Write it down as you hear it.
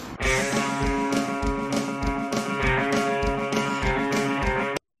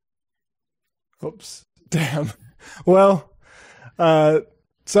Damn. Well,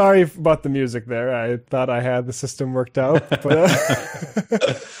 sorry about the music there. I thought I had the system worked out,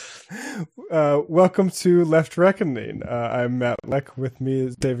 but welcome to Left Reckoning. I'm Matt Leck. With me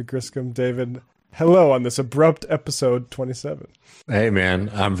is David Griscom. David, hello on this abrupt episode 27. Hey, man,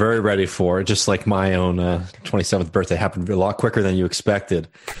 I'm very ready for it. Just like my own 27th birthday happened a lot quicker than you expected.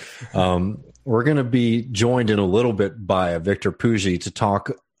 We're going to be joined in a little bit by Victor Pujji to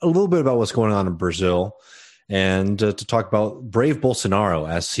talk a little bit about what's going on in Brazil and to talk about brave Bolsonaro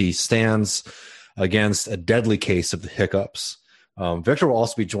as he stands against a deadly case of the hiccups. Victor will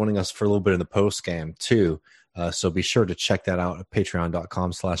also be joining us for a little bit in the post game too. So be sure to check that out at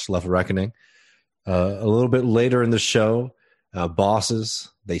patreon.com/levelreckoning. A little bit later in the show, bosses,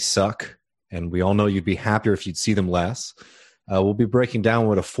 they suck. And we all know you'd be happier if you'd see them less. We'll be breaking down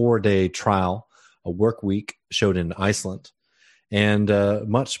what a 4-day trial, a work week showed in Iceland, and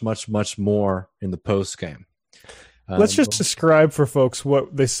much, much, much more in the post game. Let's just describe for folks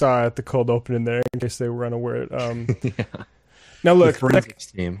what they saw at the cold opening there, in case they were unaware. Yeah. Now, look, the forensics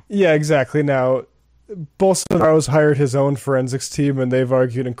team. Yeah, exactly. Now, Bolsonaro's hired his own forensics team, and they've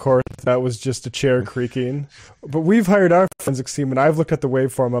argued in court that was just a chair creaking. But we've hired our forensics team, and I've looked at the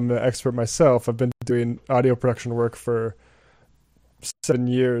waveform. I'm an expert myself. I've been doing audio production work for 7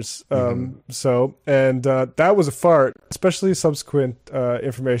 years. That was a fart, especially subsequent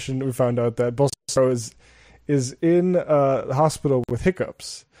information. We found out that Bolsonaro is in the hospital with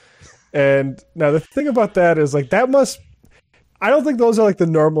hiccups. And now the thing about that is, like, I don't think those are like the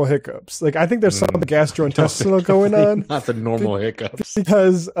normal hiccups. Like, I think there's something gastrointestinal going on. Not the normal hiccups.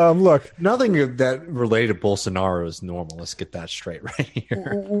 Because, look. Nothing that related to Bolsonaro is normal. Let's get that straight right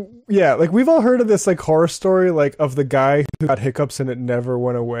here. Yeah, like, we've all heard of this, like, horror story, like, of the guy who got hiccups and it never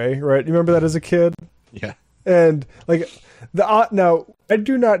went away, right? You remember that as a kid? Yeah. And, like, now, I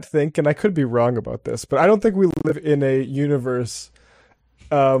do not think, and I could be wrong about this, but I don't think we live in a universe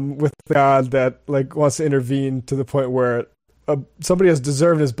with God that, like, wants to intervene to the point where somebody as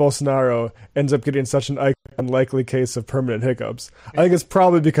deserved as Bolsonaro ends up getting such an unlikely case of permanent hiccups. I think it's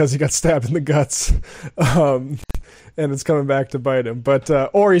probably because he got stabbed in the guts, and it's coming back to bite him. But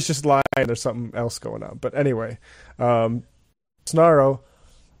or he's just lying. There's something else going on. But anyway, Bolsonaro,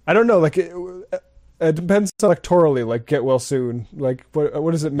 I don't know. Like, it depends electorally. Like, get well soon. Like,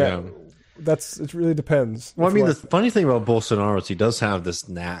 what does it mean? Yeah. It really depends. Well, I mean, the funny thing about Bolsonaro is he does have this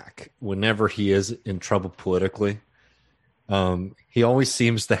knack whenever he is in trouble politically. He always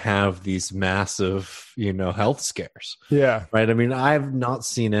seems to have these massive, health scares. Yeah. Right. I mean, I've not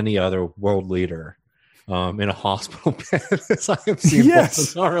seen any other world leader in a hospital bed as I have seen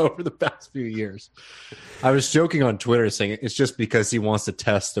Bolsonaro over the past few years. I was joking on Twitter saying it's just because he wants to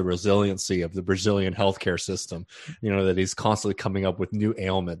test the resiliency of the Brazilian healthcare system, that he's constantly coming up with new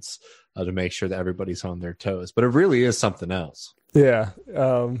ailments to make sure that everybody's on their toes. But it really is something else. Yeah.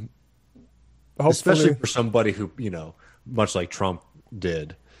 Especially for somebody who, much like Trump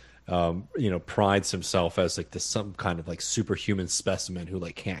did, prides himself as like some kind of like superhuman specimen who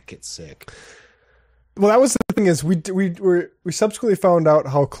like can't get sick. Well, that was the thing is we subsequently found out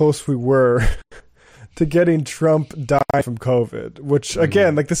how close we were to getting Trump die from COVID, which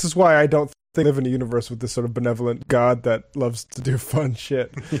again, like, this is why I don't think we live in a universe with this sort of benevolent God that loves to do fun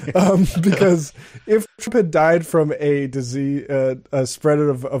shit. Because if Trump had died from a disease, a spread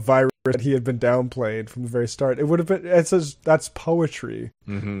of a virus that he had been downplayed from the very start, it would have been. That's poetry.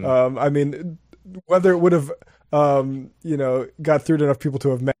 Mm-hmm. I mean, whether it would have, got through to enough people to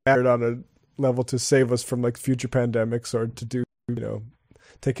have mattered on a level to save us from like future pandemics or to do,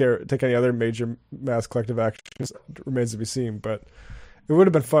 take any other major mass collective actions remains to be seen. But it would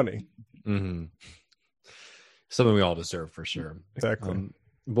have been funny. Mm-hmm. Something we all deserve for sure. Exactly.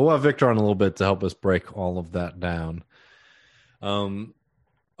 But we'll have Victor on a little bit to help us break all of that down.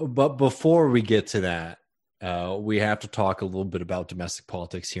 But before we get to that, we have to talk a little bit about domestic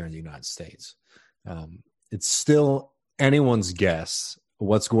politics here in the United States. It's still anyone's guess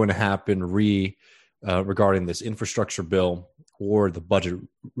what's going to happen regarding this infrastructure bill or the budget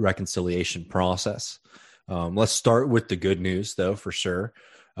reconciliation process. Let's start with the good news, though, for sure.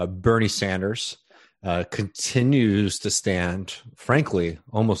 Bernie Sanders continues to stand, frankly,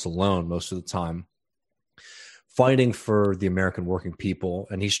 almost alone most of the time, fighting for the American working people.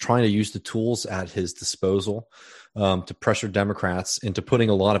 And he's trying to use the tools at his disposal to pressure Democrats into putting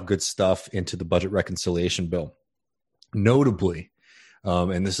a lot of good stuff into the budget reconciliation bill. Notably,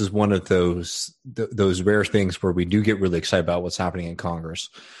 and this is one of those rare things where we do get really excited about what's happening in Congress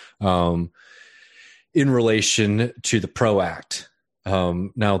in relation to the PRO Act.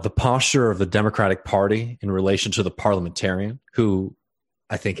 Now, the posture of the Democratic Party in relation to the parliamentarian who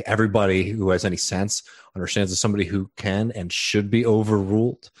I think everybody who has any sense understands as somebody who can and should be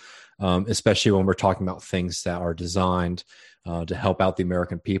overruled, especially when we're talking about things that are designed to help out the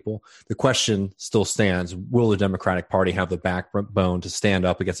American people. The question still stands, will the Democratic Party have the backbone to stand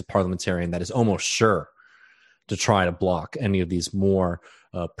up against a parliamentarian that is almost sure to try to block any of these more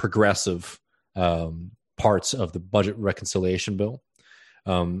progressive parts of the budget reconciliation bill?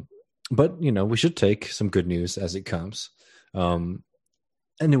 But, we should take some good news as it comes.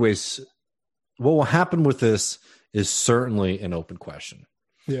 Anyways, what will happen with this is certainly an open question.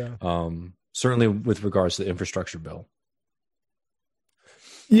 Yeah. Certainly with regards to the infrastructure bill.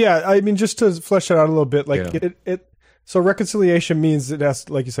 Yeah, I mean, just to flesh that out a little bit, so reconciliation means it has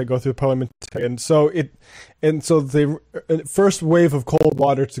to, like you said, go through parliamentarian. So the first wave of cold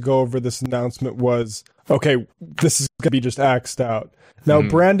water to go over this announcement was, okay, this is going to be just axed out. Now,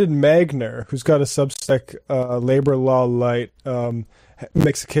 Brandon Magner, who's got a Substack, Labor Law Light,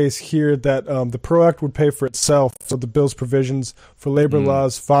 makes a case here that the PRO Act would pay for itself. So the bill's provisions for labor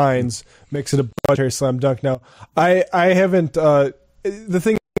laws, fines, makes it a budgetary slam dunk. Now, I haven't, the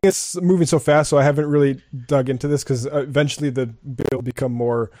thing is moving so fast, so I haven't really dug into this because eventually the bill will become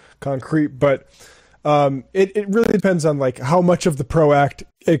more concrete. But it really depends on like how much of the PRO Act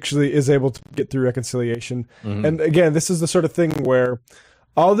actually is able to get through reconciliation. And again, this is the sort of thing where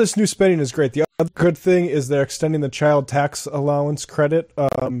all this new spending is great. The other good thing is they're extending the child tax allowance credit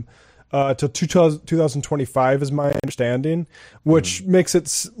till 2025 is my understanding, which makes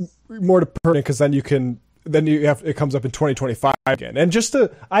it more pertinent because then it comes up in 2025 again. And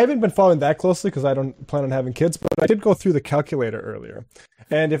I haven't been following that closely because I don't plan on having kids, but I did go through the calculator earlier.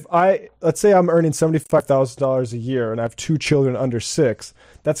 And if let's say I'm earning $75,000 a year and I have 2 children under 6,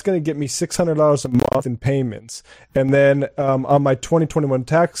 that's going to get me $600 a month in payments. And then on my 2021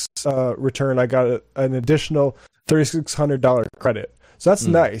 tax return, I got an additional $3,600 credit. So that's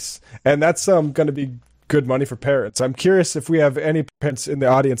nice. And that's going to be good money for parents. I'm curious if we have any parents in the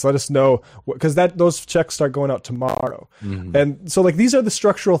audience. Let us know, because those checks start going out tomorrow. And so like these are the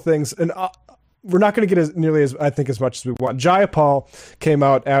structural things, and we're not going to get nearly as much as we want. Jayapal came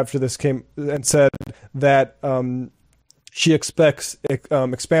out after this and said that she expects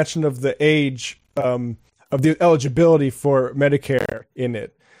expansion of the age of the eligibility for Medicare in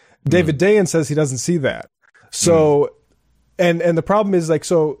it. David Dayen says he doesn't see that. So and the problem is like,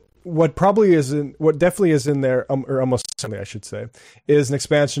 so what definitely is in there, or almost certainly I should say, is an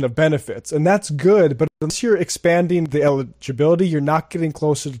expansion of benefits. And that's good, but unless you're expanding the eligibility, you're not getting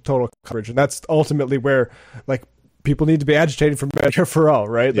closer to total coverage. And that's ultimately where like people need to be agitating for Medicare for all,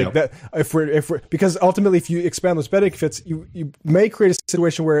 right? Like that if we're because ultimately if you expand those benefits, you may create a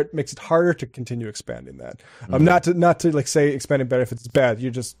situation where it makes it harder to continue expanding that. Not to like say expanding benefits is bad.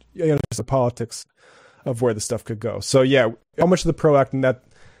 You're just the politics of where the stuff could go. So yeah, how much of the PRO Act and that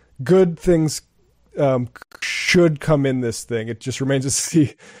good things should come in this thing. It just remains to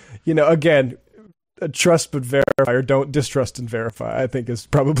see, again, trust but verify, or don't distrust and verify, I think is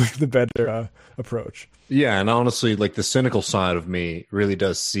probably the better approach. Yeah, and honestly, like the cynical side of me really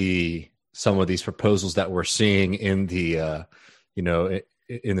does see some of these proposals that we're seeing in the,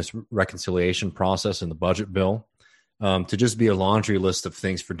 in this reconciliation process in the budget bill, to just be a laundry list of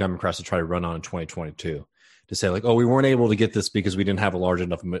things for Democrats to try to run on in 2022. To say like, oh, we weren't able to get this because we didn't have a large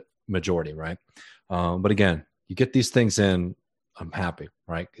enough majority, right? But again, you get these things in, I'm happy,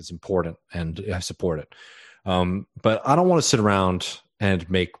 right? It's important, and I support it. But I don't want to sit around and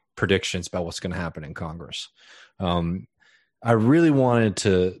make predictions about what's going to happen in Congress. I really wanted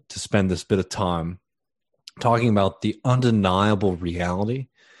to spend this bit of time talking about the undeniable reality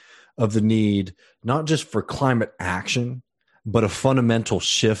of the need, not just for climate action, but a fundamental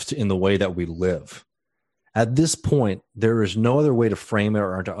shift in the way that we live. At this point, there is no other way to frame it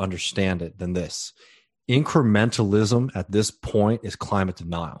or to understand it than this. Incrementalism at this point is climate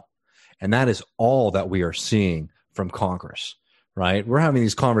denial. And that is all that we are seeing from Congress, right? We're having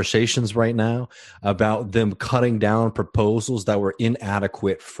these conversations right now about them cutting down proposals that were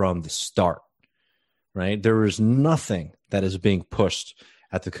inadequate from the start, right? There is nothing that is being pushed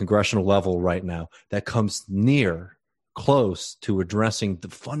at the congressional level right now that comes close to addressing the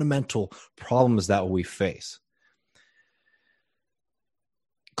fundamental problems that we face.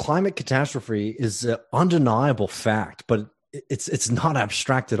 Climate catastrophe is an undeniable fact, but it's not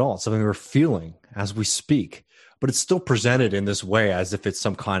abstract at all. It's something we're feeling as we speak, but it's still presented in this way as if it's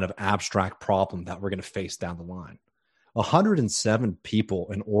some kind of abstract problem that we're going to face down the line. 107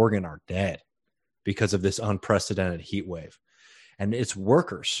 people in Oregon are dead because of this unprecedented heat wave. And it's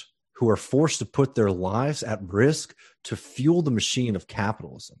workers who are forced to put their lives at risk to fuel the machine of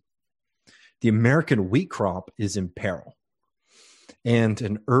capitalism. The American wheat crop is in peril. And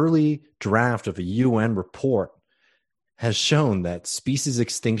an early draft of a UN report has shown that species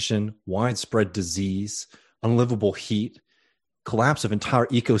extinction, widespread disease, unlivable heat, collapse of entire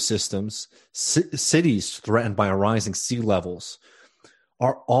ecosystems, cities threatened by rising sea levels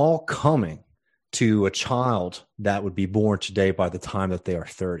are all coming to a child that would be born today by the time that they are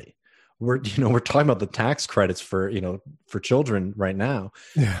 30. We're talking about the tax credits for children right now.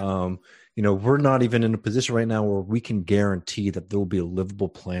 Yeah. We're not even in a position right now where we can guarantee that there will be a livable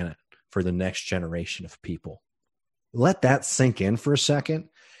planet for the next generation of people. Let that sink in for a second,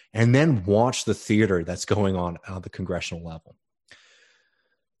 and then watch the theater that's going on at the congressional level.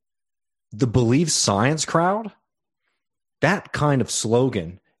 The Believe Science crowd, that kind of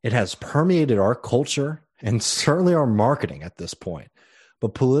slogan, it has permeated our culture and certainly our marketing at this point.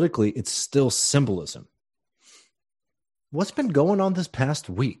 But politically, it's still symbolism. What's been going on this past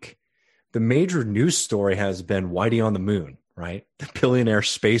week? The major news story has been Whitey on the moon, right? The billionaire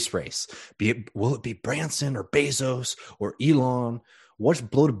space race. Will it be Branson or Bezos or Elon? What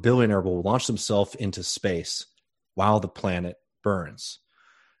bloated billionaire will launch himself into space while the planet burns?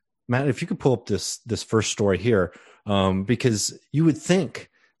 Matt, if you could pull up this first story here, because you would think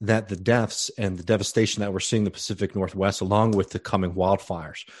that the deaths and the devastation that we're seeing in the Pacific Northwest, along with the coming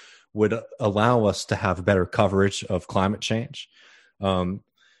wildfires, would allow us to have better coverage of climate change.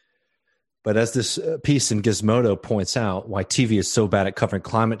 But as this piece in Gizmodo points out, why TV is so bad at covering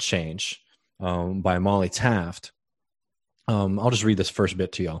climate change, by Molly Taft, I'll just read this first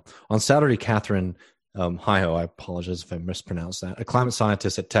bit to y'all. On Saturday, Catherine Hyho, I apologize if I mispronounced that, a climate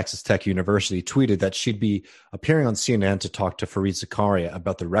scientist at Texas Tech University, tweeted that she'd be appearing on CNN to talk to Fareed Zakaria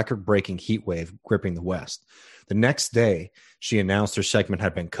about the record-breaking heat wave gripping the West. The next day, she announced her segment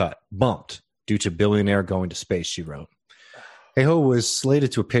had been bumped, due to billionaire going to space, she wrote. Hyho was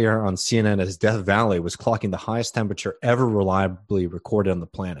slated to appear on CNN as Death Valley was clocking the highest temperature ever reliably recorded on the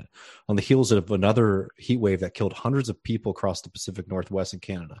planet, on the heels of another heat wave that killed hundreds of people across the Pacific Northwest and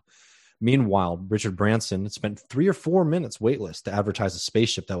Canada. Meanwhile, Richard Branson spent 3 or 4 minutes waitlist to advertise a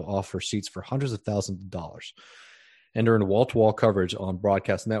spaceship that will offer seats for hundreds of thousands of dollars, and earned wall-to-wall coverage on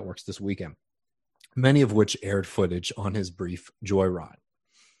broadcast networks this weekend, many of which aired footage on his brief joyride.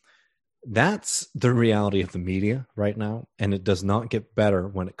 That's the reality of the media right now, and it does not get better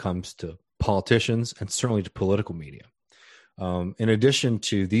when it comes to politicians and certainly to political media. In addition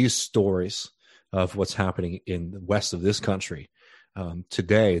to these stories of what's happening in the west of this country,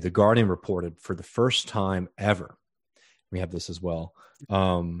 today, The Guardian reported for the first time ever, we have this as well,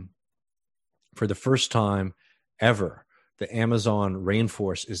 for the first time ever, the Amazon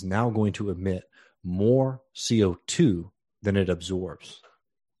rainforest is now going to emit more CO2 than it absorbs.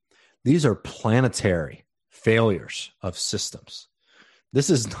 These are planetary failures of systems.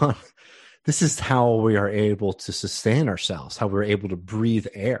 This is how we are able to sustain ourselves, how we're able to breathe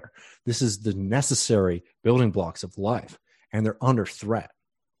air. This is the necessary building blocks of life, and they're under threat.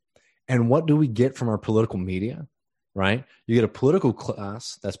 And what do we get from our political media, right? You get a political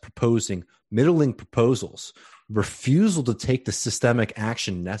class that's proposing middling proposals, refusal to take the systemic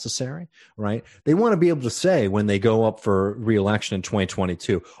action necessary, right? They want to be able to say when they go up for re-election in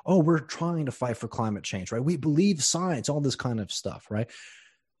 2022, oh, we're trying to fight for climate change, right? We believe science, all this kind of stuff, right?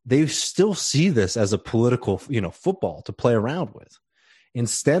 They still see this as a political, football to play around with,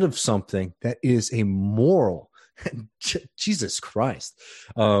 instead of something that is a moral, Jesus Christ,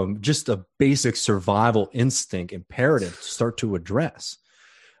 just a basic survival instinct imperative to start to address.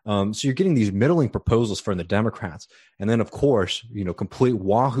 So you're getting these middling proposals from the Democrats. And then, of course, complete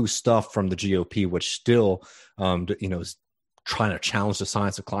wahoo stuff from the GOP, which still, is trying to challenge the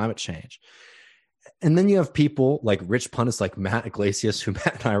science of climate change. And then you have people like rich pundits like Matt Iglesias, who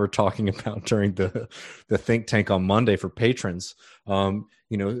Matt and I were talking about during the think tank on Monday for patrons.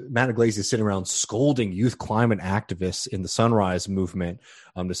 Matt Iglesias sitting around scolding youth climate activists in the Sunrise Movement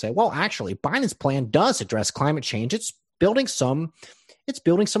to say, well, actually, Biden's plan does address climate change. It's building some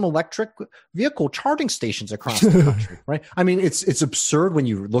electric vehicle charging stations across the country, right? I mean, it's absurd when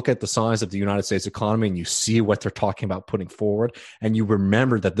you look at the size of the United States economy and you see what they're talking about putting forward, and you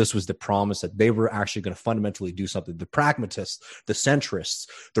remember that this was the promise that they were actually going to fundamentally do something. The pragmatists, the centrists,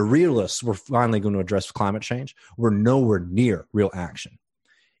 the realists were finally going to address climate change. We're nowhere near real action.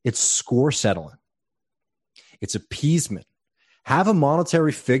 It's score settling. It's appeasement. Have a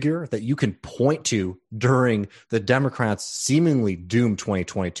monetary figure that you can point to during the Democrats' seemingly doomed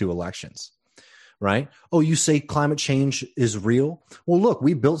 2022 elections, right? Oh, you say climate change is real? Well, look,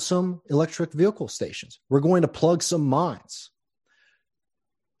 we built some electric vehicle stations. We're going to plug some mines.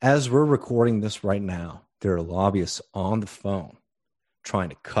 As we're recording this right now, there are lobbyists on the phone trying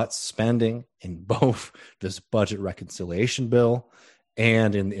to cut spending in both this budget reconciliation bill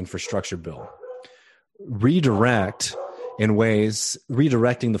and in the infrastructure bill. Redirecting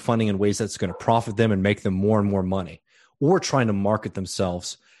the funding in ways that's going to profit them and make them more and more money, or trying to market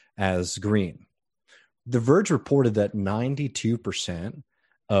themselves as green. The Verge reported that 92%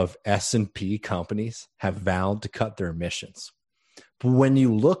 of S&P companies have vowed to cut their emissions. But when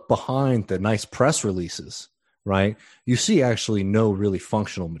you look behind the nice press releases, right, you see actually no really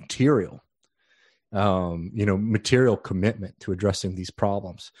functional material, material commitment to addressing these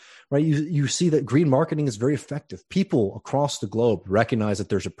problems, right? You see that green marketing is very effective. People across the globe recognize that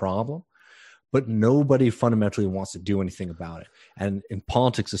there's a problem, but nobody fundamentally wants to do anything about it. And in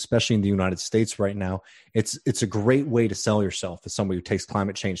politics, especially in the United States right now, it's a great way to sell yourself as somebody who takes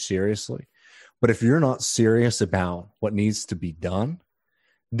climate change seriously. But if you're not serious about what needs to be done,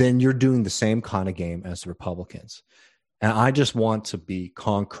 then you're doing the same kind of game as the Republicans. And I just want to be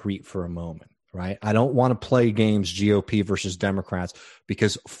concrete for a moment, right? I don't want to play games GOP versus Democrats,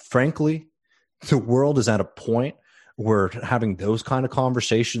 because frankly, the world is at a point where having those kind of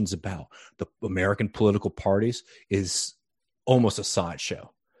conversations about the American political parties is almost a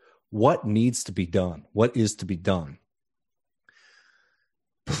sideshow. What needs to be done? What is to be done?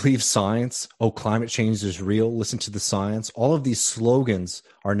 Believe science. Oh, climate change is real. Listen to the science. All of these slogans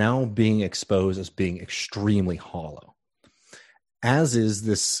are now being exposed as being extremely hollow, as is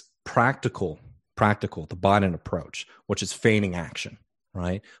this practical, the Biden approach, which is feigning action,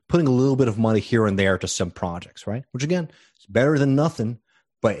 right? Putting a little bit of money here and there to some projects, right? Which again, is better than nothing,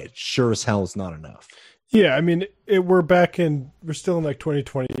 but it sure as hell is not enough. Yeah, I mean, we're still in like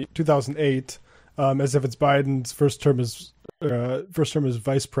 2008, as if it's Biden's first term as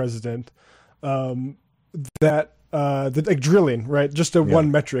vice president. Like drilling, right? Just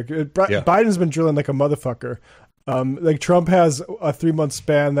one metric. Biden's been drilling like a motherfucker. Like Trump has a 3-month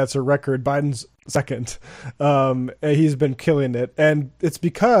span that's a record. Biden's second. And he's been killing it, and it's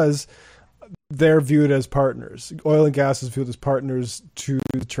because they're viewed as partners. Oil and gas is viewed as partners to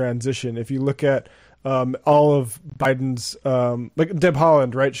the transition. If you look at all of Biden's, like Deb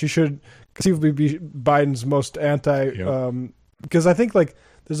Haaland, right? She should conceivably be Biden's most anti. Because I think like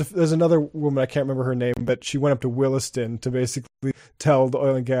there's another woman, I can't remember her name, but she went up to Williston to basically tell the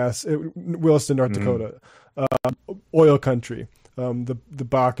oil and gas, Williston, North Dakota, oil country, the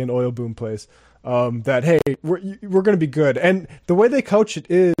Bakken oil boom place, that, hey, we're going to be good. And the way they couch it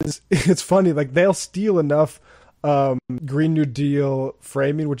is, it's funny, like they'll steal enough Green New Deal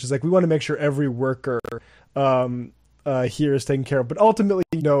framing, which is like, we want to make sure every worker here is taken care of. But ultimately,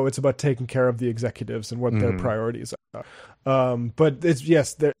 it's about taking care of the executives and what their priorities are. But it's,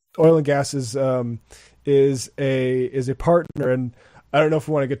 yes, oil and gas is a partner, and I don't know if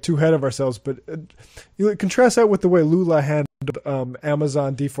we want to get too ahead of ourselves, but you contrast that with the way Lula handled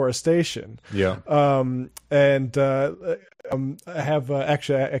Amazon deforestation. Yeah. I have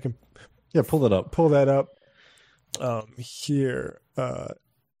actually I can pull that up. Here. Got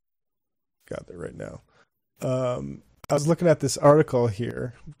that right now. I was looking at this article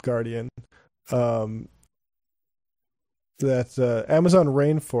here, Guardian, that Amazon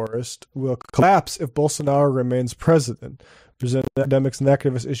rainforest will collapse if Bolsonaro remains president. Present academics and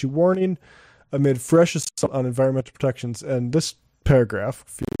activists issue warning amid fresh assault on environmental protections. And this paragraph,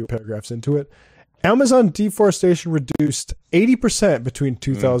 a few paragraphs into it, Amazon deforestation reduced 80% between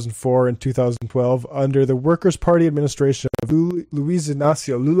 2004 and 2012 under the Workers' Party administration of Luiz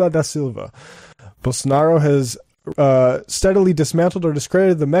Inácio Lula da Silva. Bolsonaro has steadily dismantled or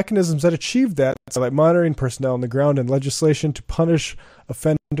discredited the mechanisms that achieved that, like monitoring personnel on the ground and legislation to punish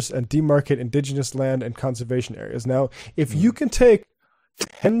offenders and demarcate indigenous land and conservation areas. Now, if you can take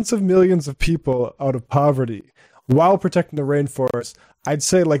tens of millions of people out of poverty while protecting the rainforest, I'd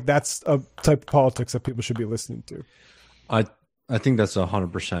say like that's a type of politics that people should be listening to. I think that's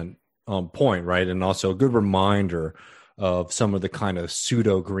 100% point, right? And also a good reminder of some of the kind of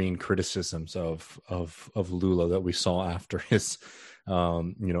pseudo green criticisms of Lula that we saw after his,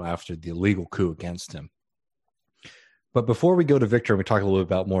 after the illegal coup against him. But before we go to Victor and we talk a little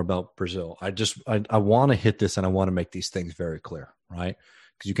bit more about Brazil, I want to hit this, and I want to make these things very clear, right?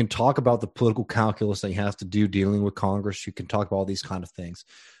 Because you can talk about the political calculus that you have to do dealing with Congress. You can talk about all these kind of things.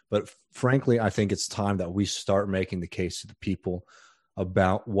 But frankly, I think it's time that we start making the case to the people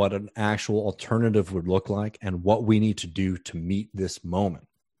about what an actual alternative would look like and what we need to do to meet this moment.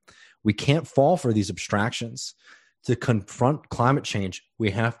 We can't fall for these abstractions. To confront climate change,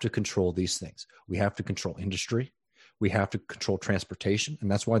 we have to control these things. We have to control industry. We have to control transportation.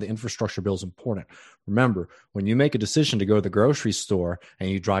 And that's why the infrastructure bill is important. Remember, when you make a decision to go to the grocery store and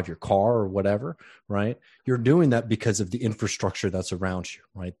you drive your car or whatever, right, you're doing that because of the infrastructure that's around you,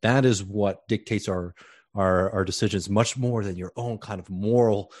 right? That is what dictates our decisions much more than your own kind of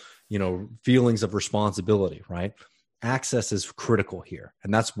moral, feelings of responsibility, right? Access is critical here.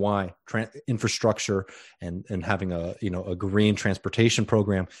 And that's why infrastructure and having a green transportation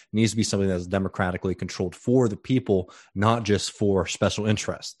program needs to be something that's democratically controlled for the people, not just for special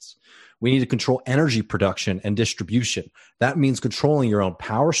interests. We need to control energy production and distribution. That means controlling your own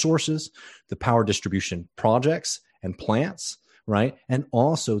power sources, the power distribution projects and plants, right? And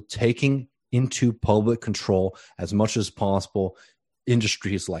also taking into public control as much as possible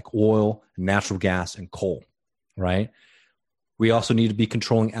industries like oil, natural gas, and coal. Right. We also need to be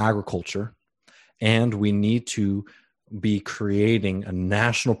controlling agriculture, and we need to be creating a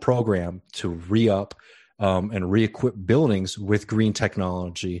national program to re-up and re-equip buildings with green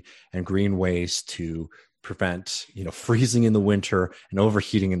technology and green ways to prevent, freezing in the winter and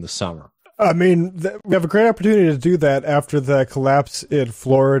overheating in the summer. I mean, we have a great opportunity to do that after the collapse in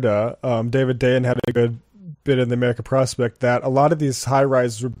Florida. David Dayen had a good bit in the American Prospect that a lot of these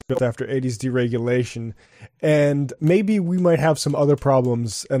high-rises were built after 80s deregulation, and maybe we might have some other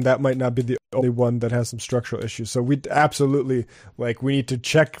problems, and that might not be the only one that has some structural issues. So we absolutely, we need to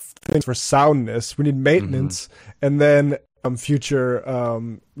check things for soundness. We need maintenance, and then future,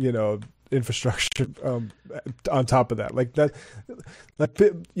 infrastructure on top of that.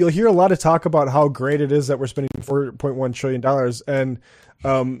 You'll hear a lot of talk about how great it is that we're spending $4.1 trillion, and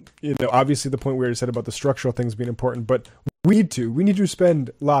obviously the point where you said about the structural things being important, but we need to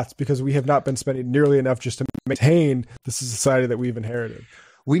spend lots because we have not been spending nearly enough just to maintain the society that we've inherited.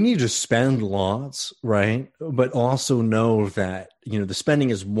 We need to spend lots, right? But also know that, the spending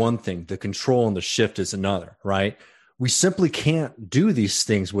is one thing, the control and the shift is another, right? We simply can't do these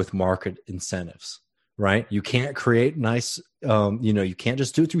things with market incentives, right? You can't create nice, you can't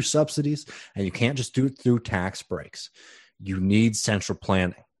just do it through subsidies, and you can't just do it through tax breaks. You need central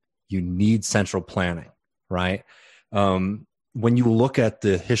planning. Right? When you look at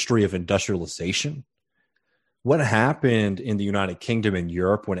the history of industrialization, what happened in the United Kingdom and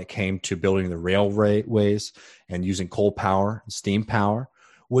Europe when it came to building the railways and using coal power and steam power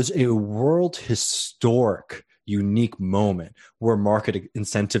was a world historic, unique moment where market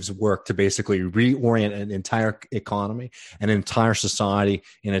incentives work to basically reorient an entire economy and an entire society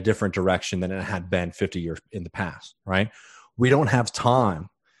in a different direction than it had been 50 years in the past, right? We don't have time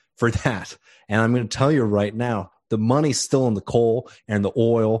for that. And I'm going to tell you right now, the money's still in the coal and the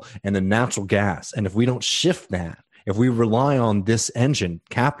oil and the natural gas. And if we don't shift that, if we rely on this engine,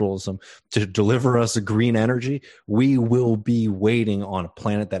 capitalism, to deliver us a green energy, we will be waiting on a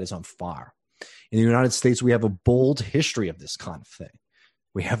planet that is on fire. In the United States, we have a bold history of this kind of thing.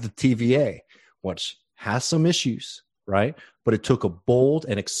 We have the TVA, which has some issues, right? But it took a bold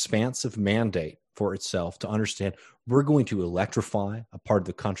and expansive mandate for itself to understand we're going to electrify a part of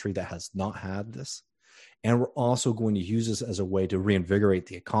the country that has not had this. And we're also going to use this as a way to reinvigorate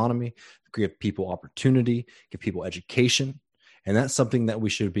the economy, give people opportunity, give people education. And that's something that we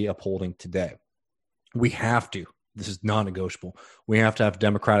should be upholding today. We have to. This is non-negotiable. We have to have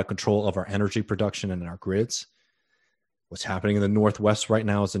democratic control of our energy production and our grids. What's happening in the Northwest right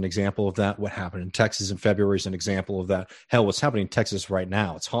now is an example of that. What happened in Texas in February is an example of that. Hell, what's happening in Texas right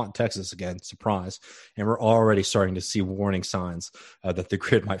now? It's hot in Texas again, surprise. And we're already starting to see warning signs that the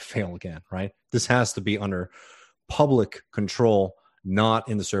grid might fail again, right? This has to be under public control, not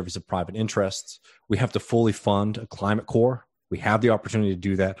in the service of private interests. We have to fully fund a climate core. We have the opportunity to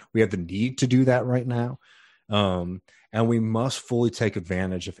do that. We have the need to do that right now. And we must fully take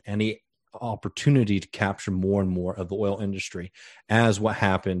advantage of any opportunity to capture more and more of the oil industry, as what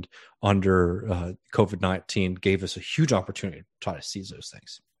happened under COVID-19 gave us a huge opportunity to try to seize those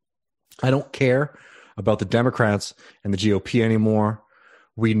things. I don't care about the Democrats and the GOP anymore.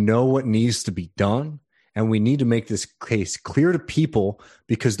 We know what needs to be done, and we need to make this case clear to people,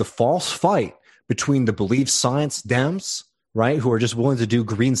 because the false fight between the believe science Dems, right, who are just willing to do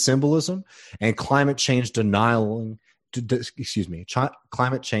green symbolism, and climate change denying GOP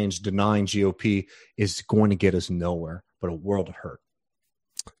is going to get us nowhere but a world of hurt.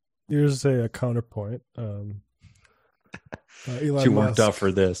 Here's a counterpoint. Elon You weren't up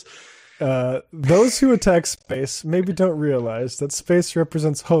for this. Those who attack space maybe don't realize that space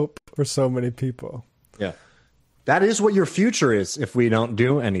represents hope for so many people. Yeah. That is what your future is if we don't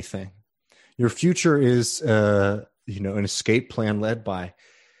do anything. Your future is an escape plan led by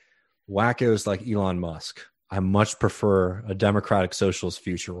wackos like Elon Musk. I much prefer a democratic socialist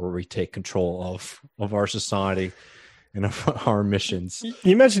future where we take control of our society in our missions. Can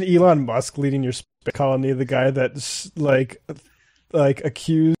you imagine Elon Musk leading your space colony, the guy that like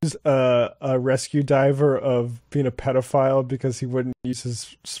accused a rescue diver of being a pedophile because he wouldn't use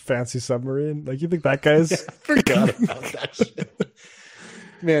his fancy submarine? Like, you think that guy's... I forgot about that shit.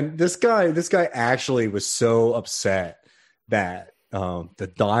 Man, this guy actually was so upset that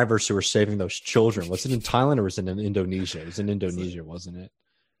the divers who were saving those children, was it in Thailand or was it in Indonesia? It was in Indonesia, wasn't it?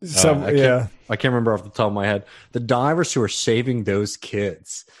 I can't remember off the top of my head. The divers who are saving those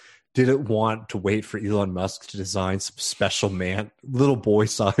kids didn't want to wait for Elon Musk to design some special little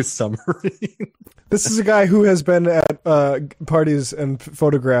boy-sized submarine. This is a guy who has been at parties and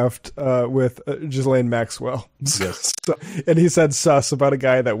photographed with Ghislaine Maxwell. Yes. And he said sus about a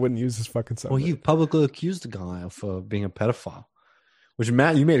guy that wouldn't use his fucking submarine. Well, you publicly accused the guy of being a pedophile. Which,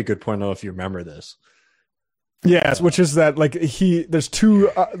 Matt, you made a good point. I don't know if you remember this. Yes, which is that like there's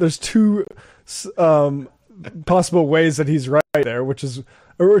two possible ways that he's right there, which is,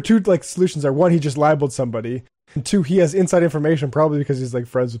 or two like solutions are: one, he just libeled somebody, and two, he has inside information, probably because he's like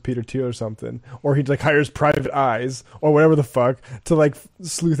friends with Peter Thiel or something, or he like hires private eyes or whatever the fuck to like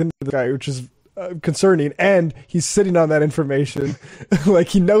sleuth into the guy, which is concerning. And he's sitting on that information, like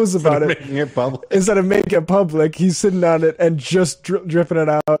he knows about it. Making it public. Instead of making it public, he's sitting on it and just dripping it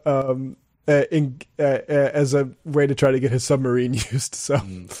out. As a way to try to get his submarine used. So,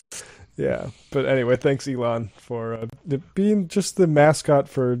 yeah. But anyway, thanks, Elon, for being just the mascot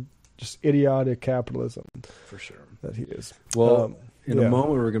for just idiotic capitalism. For sure. That he is. Well, in a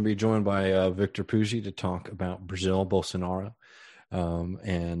moment, we're going to be joined by Victor Puggi to talk about Brazil, Bolsonaro,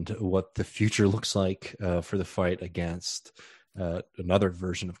 and what the future looks like for the fight against another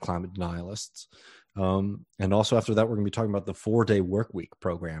version of climate denialists. And also after that, we're going to be talking about the 4-day work week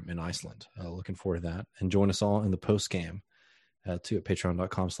program in Iceland. Looking forward to that. And join us all in the post game too at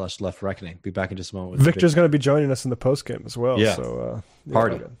patreon.com/Left Reckoning. Be back in just a moment. Victor's going to be joining us in the post game as well. Yeah. So,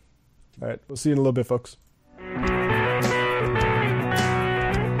 party. All right. We'll see you in a little bit, folks.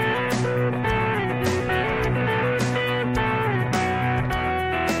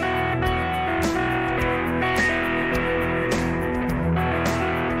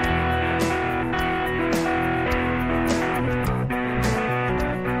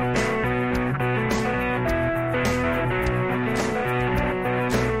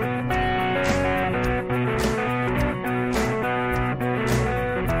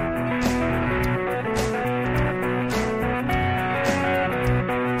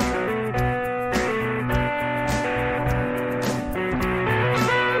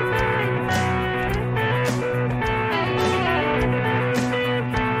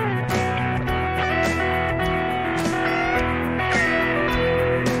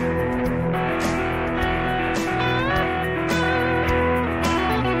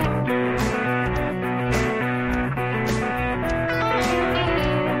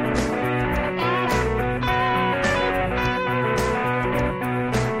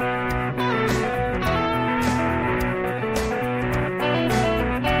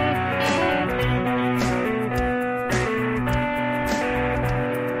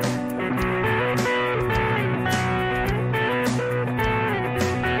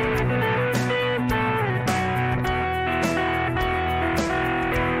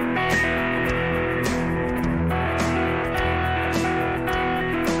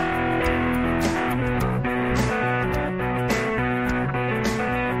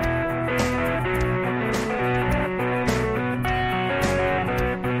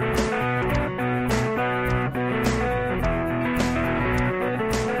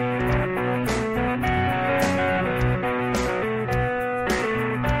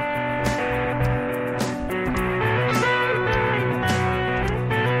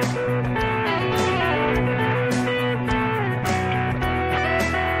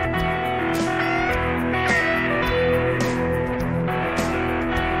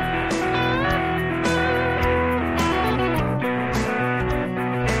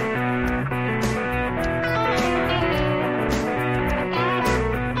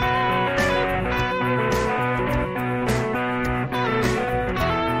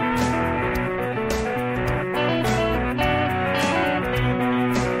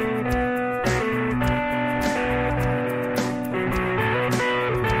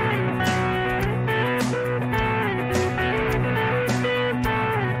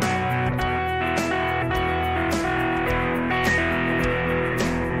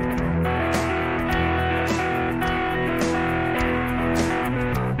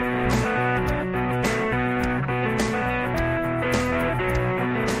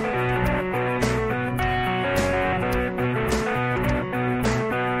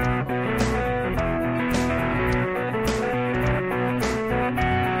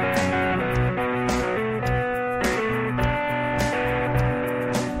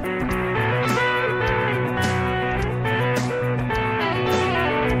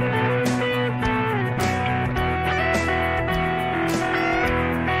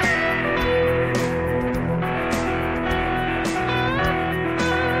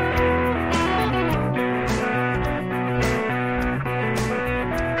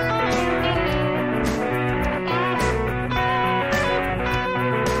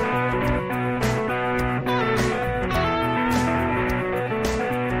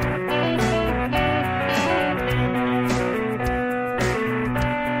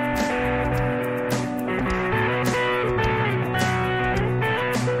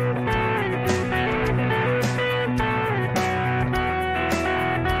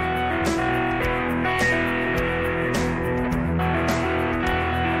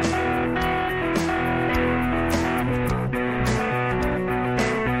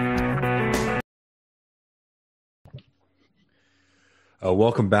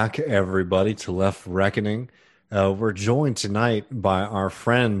 Welcome back, everybody, to Left Reckoning. We're joined tonight by our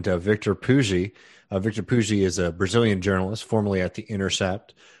friend Victor Puggi. Victor Puggi is a Brazilian journalist, formerly at The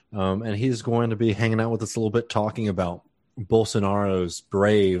Intercept, and he's going to be hanging out with us a little bit, talking about Bolsonaro's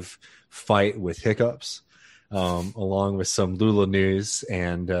brave fight with hiccups, along with some Lula news,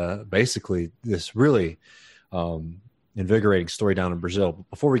 and basically this really invigorating story down in Brazil. But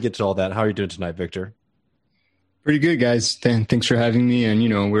before we get to all that, how are you doing tonight, Victor? Pretty good, guys. Thanks for having me. And,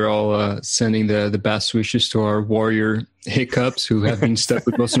 we're all sending the best wishes to our warrior hiccups who have been stuck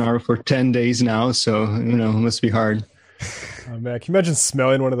with Bolsonaro for 10 days now. So, it must be hard. Oh, man. Can you imagine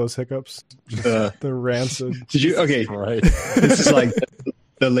smelling one of those hiccups? The rancid. Did you? Okay. Right. This is like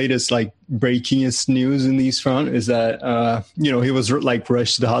the latest, breakingest news in these front is that, he was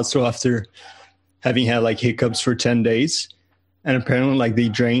rushed to the hospital after having had hiccups for 10 days. And apparently, they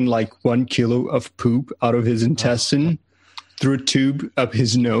drained 1 kilo of poop out of his intestine through a tube up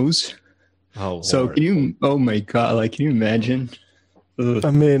his nose. Oh, so Lord. oh my God, can you imagine? Ugh. I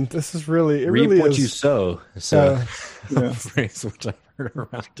mean, this is really, Reap really what is. you sow. Phrase which I've heard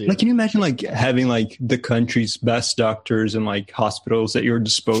around here. Can you imagine having the country's best doctors and hospitals at your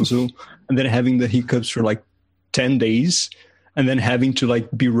disposal, and then having the hiccups for 10 days, and then having to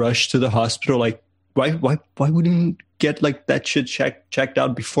be rushed to the hospital? Why wouldn't you get that shit checked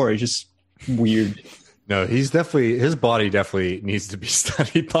out before? It's just weird. No, his body definitely needs to be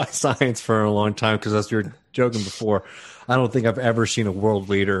studied by science for a long time, because as you were joking before, I don't think I've ever seen a world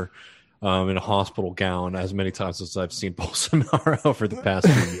leader in a hospital gown as many times as I've seen Bolsonaro over the past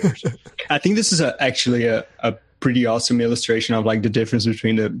few years. I think this is actually a pretty awesome illustration of the difference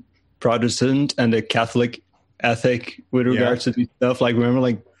between the Protestant and the Catholic ethic with regards to these stuff.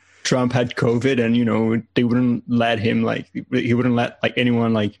 Remember Trump had COVID, and they wouldn't let him he wouldn't let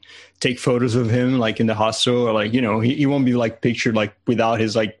anyone take photos of him in the hospital, or he won't be pictured without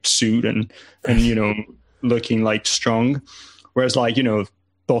his suit and looking strong, whereas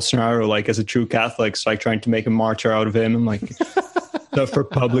Bolsonaro as a true Catholic is trying to make a martyr out of him and suffer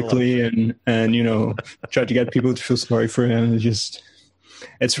publicly and try to get people to feel sorry for him. It's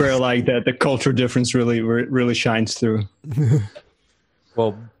where that the cultural difference really shines through.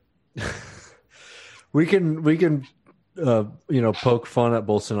 Well, we can poke fun at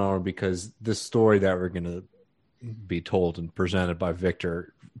Bolsonaro because this story that we're going to be told and presented by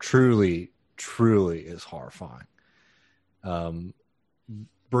Victor truly is horrifying.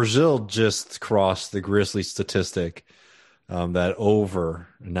 Brazil just crossed the grisly statistic that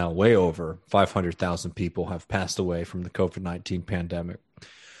way over 500,000 people have passed away from the COVID-19 pandemic.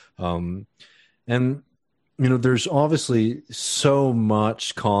 And there's obviously so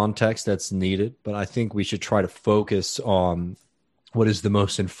much context that's needed, but I think we should try to focus on what is the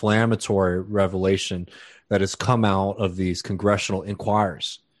most inflammatory revelation that has come out of these congressional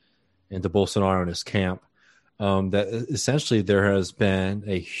inquiries into Bolsonaro and his camp. That essentially there has been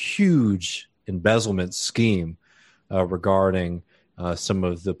a huge embezzlement scheme regarding some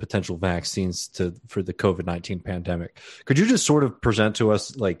of the potential vaccines for the COVID-19 pandemic. Could you just sort of present to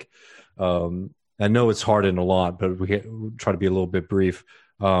us, I know it's hard and a lot, but we'll try to be a little bit brief.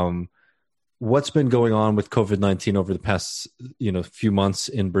 What's been going on with COVID-19 over the past, few months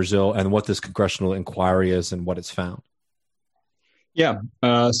in Brazil, and what this congressional inquiry is and what it's found? Yeah.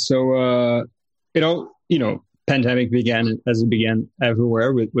 So pandemic began as it began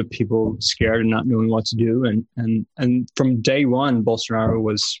everywhere with people scared and not knowing what to do. And from day one, Bolsonaro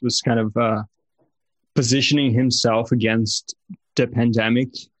was kind of positioning himself against the pandemic,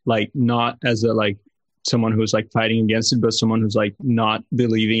 not as someone who's like fighting against it, but someone who's like not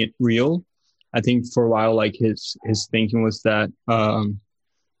believing it real. I think for a while, like his thinking was that,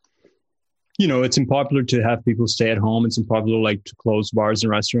 it's unpopular to have people stay at home. It's unpopular like to close bars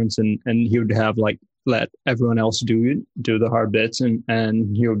and restaurants, and he would have like let everyone else do the hard bits,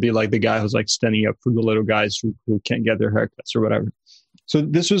 and he would be like the guy who's like standing up for the little guys who can't get their haircuts or whatever. So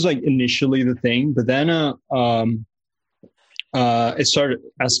this was like initially the thing, but then it started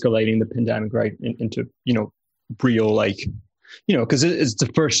escalating the pandemic, right, into real because it's the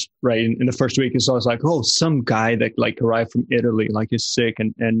first, right, in the first week it's always like, oh, some guy that like arrived from Italy like is sick,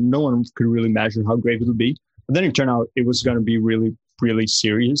 and no one could really imagine how grave it would be. But then it turned out it was going to be really, really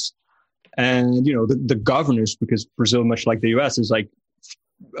serious. And the governors, because Brazil, much like the US, is like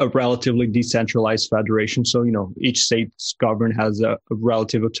a relatively decentralized federation, so each state's government has a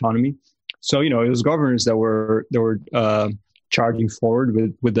relative autonomy. So it was governors that were charging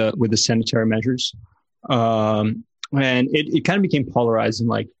forward with the sanitary measures. And it kind of became polarized, and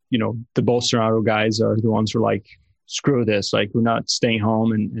like, the Bolsonaro guys are the ones who are like, screw this, like we're not staying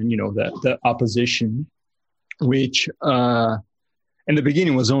home. And the opposition, which in the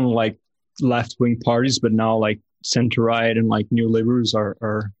beginning, it was only like left wing parties, but now like center right and like new liberals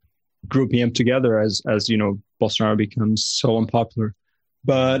are grouping them together as Bolsonaro becomes so unpopular.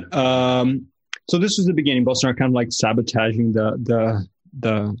 But so this was the beginning. Bolsonaro kind of like sabotaging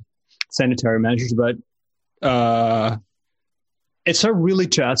the sanitary measures, but it started really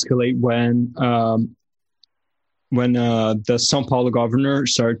to escalate when the São Paulo governor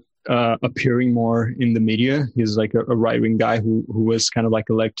started appearing more in the media. He's like a right-wing guy who was kind of like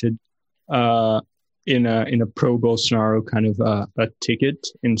elected in a pro-Bolsonaro kind of a ticket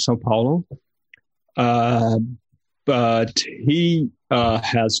in São Paulo. But he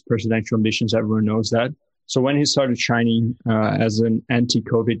has presidential ambitions. Everyone knows that. So when he started shining as an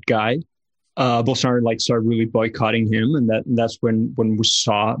anti-COVID guy, Bolsonaro like started really boycotting him, and that's when we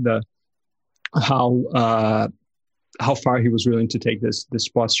saw how far he was willing to take this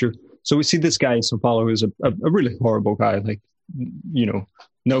posture. So we see this guy in São Paulo who's a really horrible guy. Like,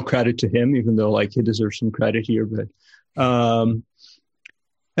 no credit to him, even though like he deserves some credit here. But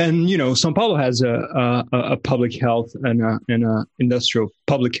and São Paulo has a public health and a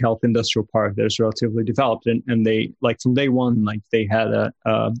public health industrial park that's relatively developed, and they like from day one like they had a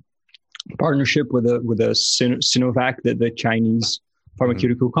partnership with a Sinovac, the Chinese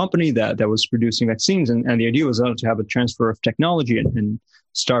pharmaceutical company that was producing vaccines, and the idea was to have a transfer of technology and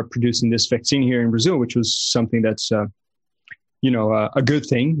start producing this vaccine here in Brazil, which was something that's a good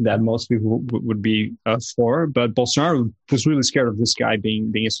thing that most people would be for. But Bolsonaro was really scared of this guy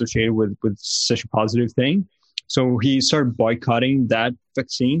being associated with such a positive thing, so he started boycotting that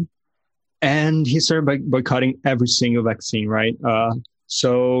vaccine, and he started boycotting every single vaccine, right?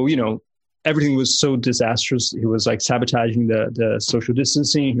 So everything was so disastrous. He was like sabotaging the social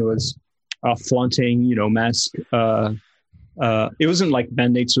distancing. He was flaunting, mask. It wasn't like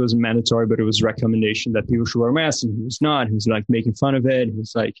mandates. It wasn't mandatory, but it was recommendation that people should wear masks, and he was not. He was like making fun of it. He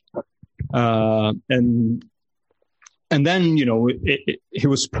was like, and then he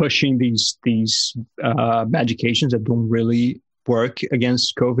was pushing these medications that don't really work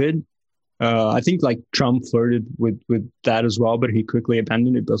against COVID. I think like Trump flirted with that as well, but he quickly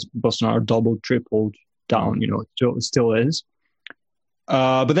abandoned it. Bolsonaro doubled, tripled down, still is.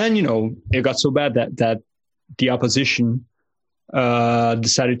 But then, it got so bad that the opposition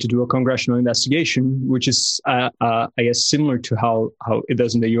decided to do a congressional investigation, which is, I guess, similar to how it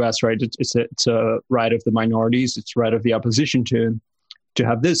does in the U.S., right? It's a right of the minorities. It's right of the opposition to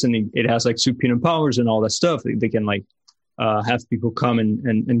have this. And it has like subpoena powers and all that stuff. They can like, have people come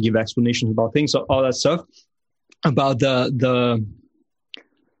and give explanations about things, all that stuff about the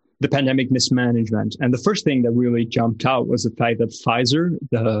pandemic mismanagement. And the first thing that really jumped out was the fact that Pfizer,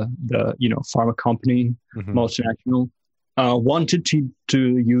 the pharma company, multinational, wanted to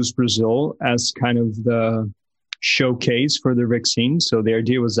use Brazil as kind of the showcase for their vaccine. So the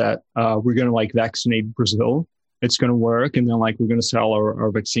idea was that we're going to like vaccinate Brazil. It's going to work. And then like we're going to sell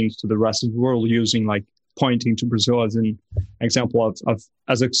our vaccines to the rest of the world using like pointing to Brazil as an example of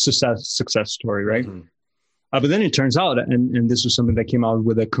as a success story, right? But then it turns out, and this was something that came out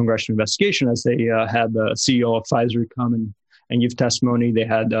with a congressional investigation, as they had the CEO of Pfizer come and give testimony. They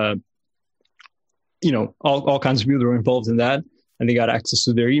had, all kinds of people that were involved in that, and they got access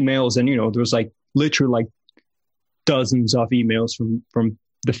to their emails. And, there was like literally like dozens of emails from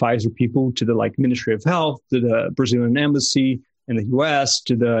the Pfizer people to the like Ministry of Health, to the Brazilian embassy in the US,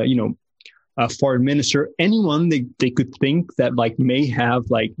 to the, foreign minister, anyone they could think that like may have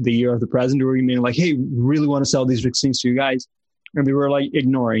like the ear of the president or email like, hey, we really want to sell these vaccines to you guys, and they were like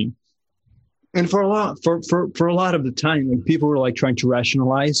ignoring. And for a lot of the time, like people were like trying to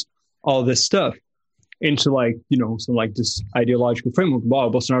rationalize all this stuff into like some like this ideological framework.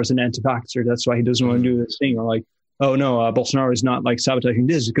 Wow, Bolsonaro is an anti-vaxxer, that's why he doesn't want to do this thing. Or like, oh no, Bolsonaro is not like sabotaging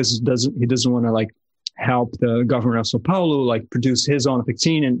this because he doesn't want to like help the governor of Sao Paulo like produce his own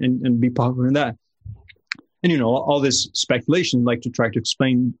vaccine and be popular in that. And all this speculation like to try to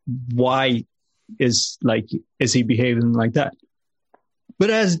explain why is he behaving like that. But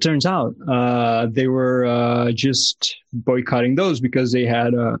as it turns out, they were just boycotting those because they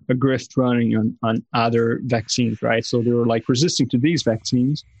had a grift running on other vaccines, right? So they were like resisting to these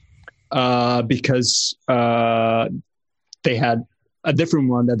vaccines because they had a different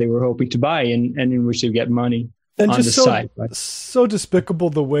one that they were hoping to buy and in which they get money and on just the side. Right? So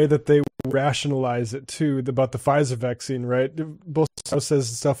despicable the way that they rationalize it too about the Pfizer vaccine, right? Bolsonaro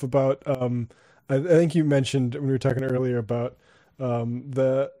says stuff about I think you mentioned when we were talking earlier about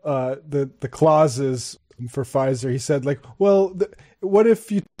the clauses for Pfizer. He said like, well, what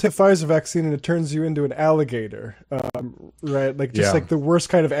if you take Pfizer vaccine and it turns you into an alligator, right? Like just like the worst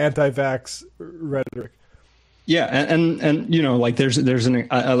kind of anti-vax rhetoric. Yeah, and you know, like there's an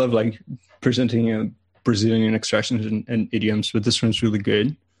I love like presenting Brazilian expressions and idioms, but this one's really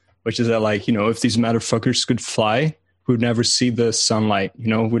good, which is that like, you know, if these motherfuckers could fly, we would never see the sunlight. You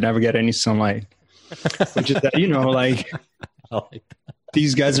know, we'd never get any sunlight. Which is that, you know, like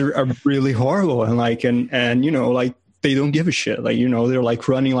these guys are really horrible and like and you know, like they don't give a shit. Like, you know, they're like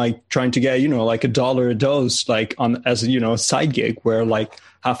running, like trying to get, you know, like $1 a dose, like on as, you know, a side gig where like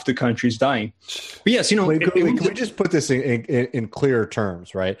half the country's dying. But yes, you know, can we just put this in clearer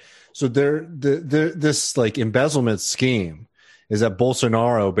terms, right? So this like embezzlement scheme is that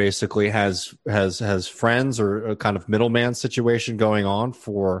Bolsonaro basically has friends or a kind of middleman situation going on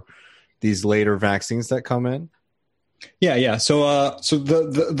for these later vaccines that come in. Yeah. So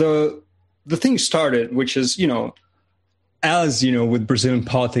the thing started, which is, you know, as you know, with Brazilian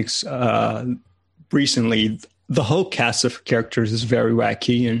politics recently, the whole cast of characters is very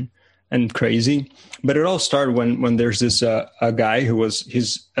wacky and crazy. But it all started when there's this a guy who was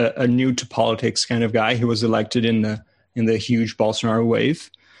a new to politics kind of guy who was elected in the huge Bolsonaro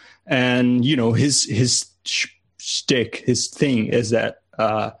wave, and you know his shtick, his thing is that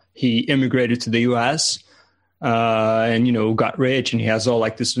he immigrated to the U.S. And you know got rich, and he has all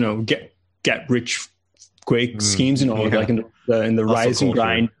like this, you know, get rich quick schemes, you know, like in the rise and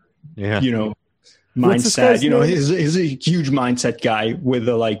grind, you know, mindset. You know, he's a huge mindset guy with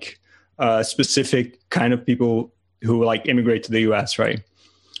a like specific kind of people who like immigrate to the U.S. Right.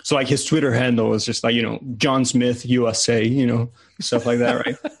 So like his Twitter handle is just like, you know, John Smith USA, you know, stuff like that,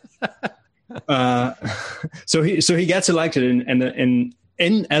 right? So he gets elected and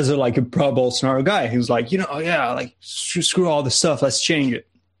as a like a pro Bolsonaro guy, he was like, you know, oh yeah, like screw all this stuff, let's change it.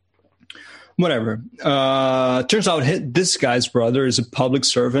 Whatever. Turns out this guy's brother is a public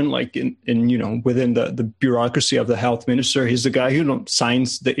servant, like in you know, within the bureaucracy of the health minister. He's the guy who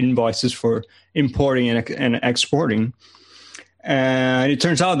signs the invoices for importing and exporting. And it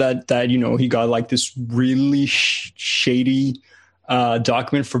turns out that you know he got like this really shady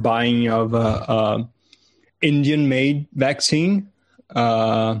document for buying of Indian-made vaccine,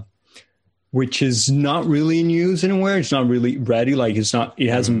 which is not really in use anywhere. It's not really ready. Like it's not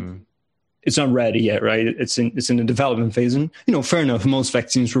ready yet, right? It's in the development phase, and you know, fair enough. Most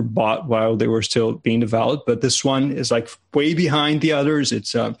vaccines were bought while they were still being developed, but this one is like way behind the others.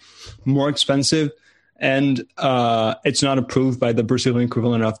 It's more expensive. And it's not approved by the Brazilian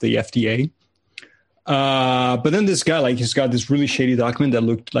equivalent of the FDA. But then this guy, like, he's got this really shady document that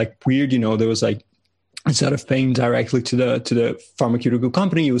looked like weird. You know, there was like, instead of paying directly to the pharmaceutical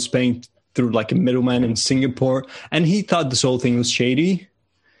company, he was paying through like a middleman in Singapore. And he thought this whole thing was shady.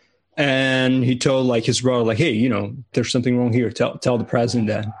 And he told like his brother, like, hey, you know, there's something wrong here. Tell the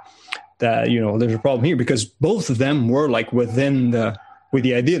president that, you know, there's a problem here, because both of them were like with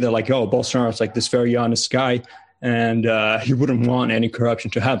the idea that like, oh, Bolsonaro is like this very honest guy and he wouldn't want any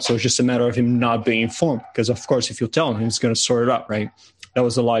corruption to happen. So it's just a matter of him not being informed, because of course, if you tell him, he's going to sort it out, right? That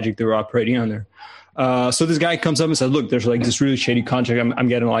was the logic they were operating under. So this guy comes up and says, look, there's like this really shady contract. I'm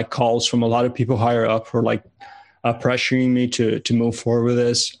getting like calls from a lot of people higher up who are like pressuring me to move forward with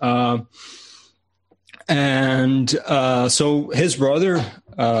this. So his brother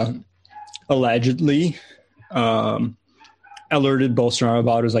allegedly alerted Bolsonaro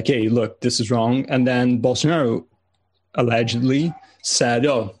about it. Was like, hey, look, this is wrong. And then Bolsonaro allegedly said,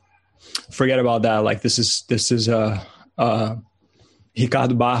 oh, forget about that. Like this is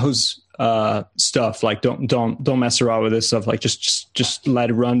Ricardo Barros stuff. Like don't mess around with this stuff. Like just let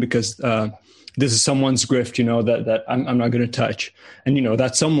it run, because this is someone's grift, you know, that I'm not going to touch. And you know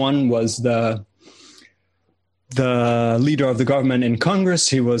that someone was the leader of the government in Congress.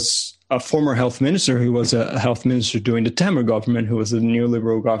 He was a former health minister who was a health minister during the Temer government, who was a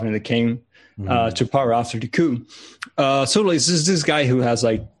neoliberal government that came to power after the coup. So like, this guy who has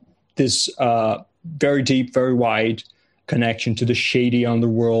like this very deep, very wide connection to the shady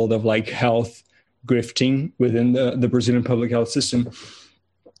underworld of like health grifting within the Brazilian public health system.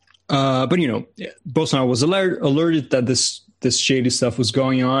 But you know, Bolsonaro was alerted that this shady stuff was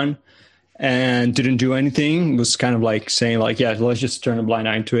going on and didn't do anything. Was kind of like saying like, yeah, let's just turn a blind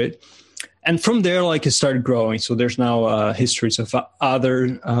eye to it. And from there, like it started growing. So there's now histories of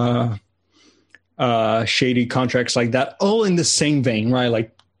other shady contracts like that, all in the same vein, right?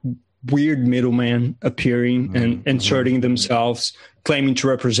 Like weird middlemen appearing and inserting themselves, claiming to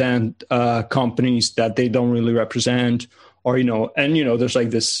represent companies that they don't really represent, or you know, and you know, there's like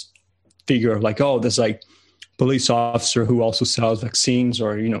this figure of like, oh, there's like police officer who also sells vaccines,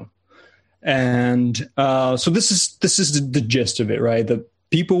 or you know, and so this is the gist of it, right? The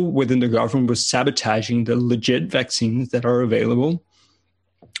people within the government were sabotaging the legit vaccines that are available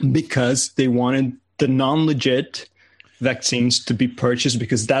because they wanted the non-legit vaccines to be purchased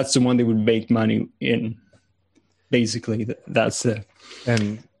because that's the one they would make money in. Basically, that's the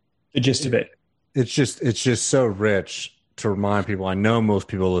gist of it. It's just so rich to remind people. I know most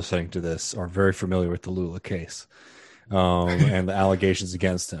people listening to this are very familiar with the Lula case and the allegations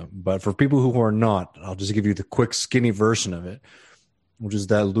against him. But for people who are not, I'll just give you the quick, skinny version of it, which is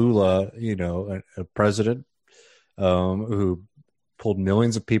that Lula, a president who pulled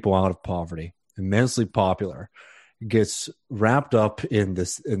millions of people out of poverty, immensely popular, gets wrapped up in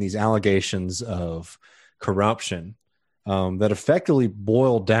these allegations of corruption that effectively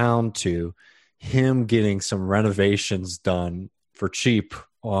boil down to him getting some renovations done for cheap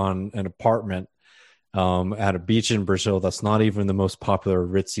on an apartment at a beach in Brazil that's not even the most popular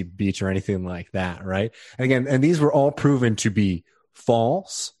ritzy beach or anything like that, right? And these were all proven to be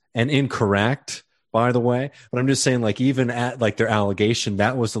false and incorrect, by the way. But I'm just saying, like, even at like their allegation,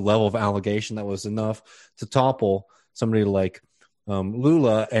 that was the level of allegation that was enough to topple somebody like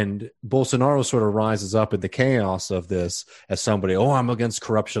Lula. And Bolsonaro sort of rises up in the chaos of this as somebody, I'm against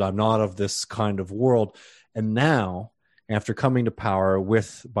corruption, I'm not of this kind of world. And now, after coming to power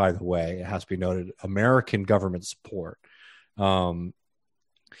with, by the way, it has to be noted, American government support,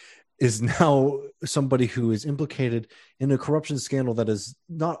 is now somebody who is implicated in a corruption scandal that is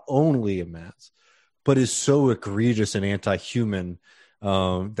not only immense, but is so egregious and anti-human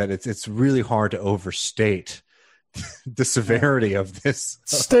that it's really hard to overstate the severity of this.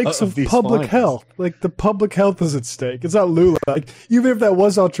 Stakes of public health. Like, the public health is at stake. It's not Lula. Like, even if that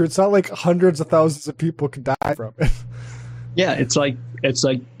was all true, it's not like hundreds of thousands of people could die from it. Yeah, it's like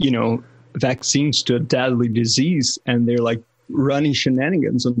vaccines to a deadly disease, and they're like running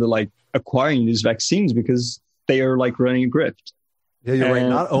shenanigans and they're like acquiring these vaccines because they are like running a grift. Yeah, you're right.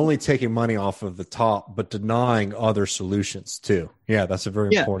 Not only taking money off of the top, but denying other solutions too. Yeah, that's a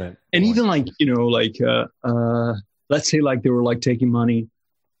very important And point. Even let's say like they were like taking money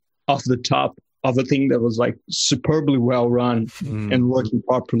off the top of a thing that was like superbly well run and working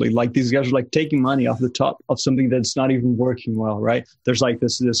properly. Like, these guys are like taking money off the top of something that's not even working well, right? There's like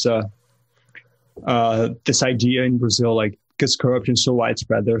this idea in Brazil, like, because corruption is so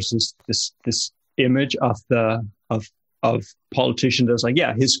widespread, there's this image of politicians that's like,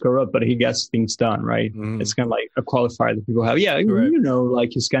 yeah, he's corrupt, but he gets things done, right? It's kind of like a qualifier that people have. Yeah, right.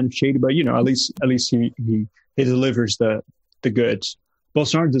 Like, he's kind of shady, but at least he delivers the goods.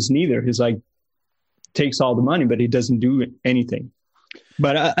 Bolsonaro does neither. He's like, takes all the money, but he doesn't do anything.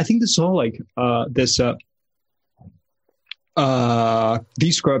 But I think this all like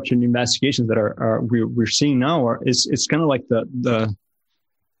these corruption investigations that we're seeing now it's kind of like the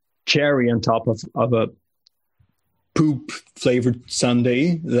cherry on top of a poop flavored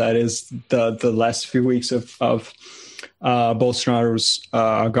sundae that is the last few weeks of Bolsonaro's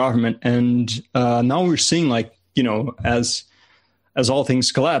government. And now we're seeing, like, as all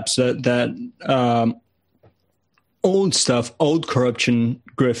things collapse, that old corruption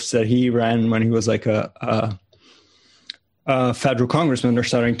grifts that he ran when he was like a federal congressman are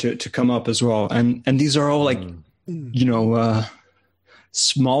starting to come up as well. And these are all like,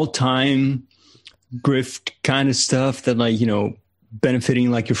 small time grift kind of stuff that, like,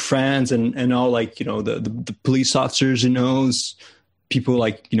 benefiting like your friends and all, like, the police officers, people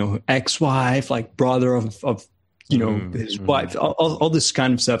like, ex-wife, like brother of his wife, all this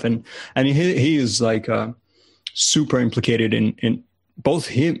kind of stuff. And he is like super implicated in both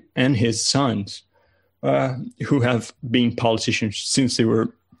him and his sons, who have been politicians since they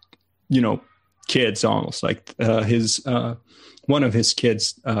were, kids, almost. Like one of his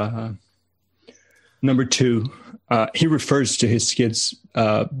kids, number 2, he refers to his kids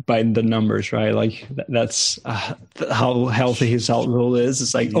by the numbers, right? Like, that's how healthy his household is.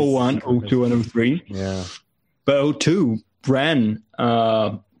 It's like 01, 02, and 03. Yeah. But 02 ran,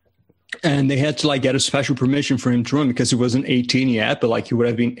 and they had to like get a special permission for him to run because he wasn't 18 yet, but like he would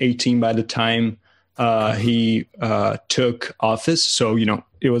have been 18 by the time he took office. So,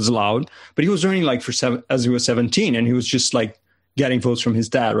 it was allowed, but he was running like as he was 17, and he was just like getting votes from his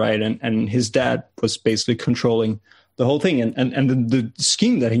dad, right? And his dad was basically controlling the whole thing. And the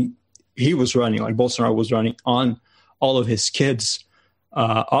scheme that he was running, like Bolsonaro was running on all of his kids'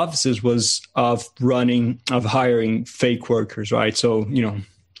 offices, was of hiring fake workers, right? So,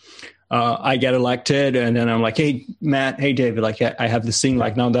 I get elected, and then I'm like, hey, Matt, hey, David, like, I have this thing,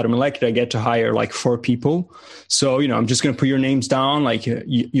 like, now that I'm elected, I get to hire like 4 people. So, I'm just going to put your names down. Like,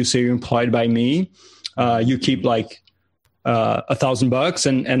 you say you're employed by me. You keep like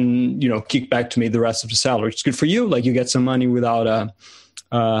 $1,000 and kick back to me the rest of the salary. It's good for you. Like, you get some money without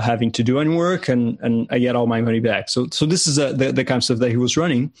having to do any work, and I get all my money back. So this is the kind of stuff that he was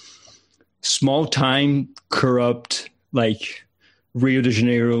running. small time corrupt like Rio de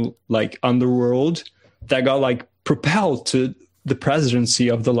Janeiro like underworld that got like propelled to the presidency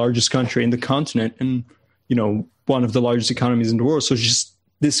of the largest country in the continent and, you know, one of the largest economies in the world. So it's just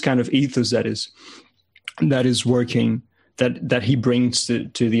this kind of ethos that is working, that he brings to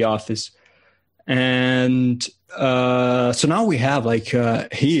the office. And so now we have like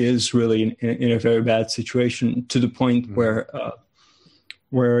he is really in a very bad situation, to the point where,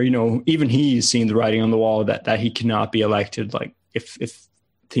 you know, even he is seeing the writing on the wall that he cannot be elected. Like if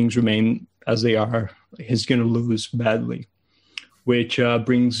things remain as they are, he's going to lose badly, which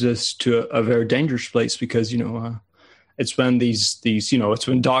brings us to a very dangerous place, because, you know, it's when these, you know, it's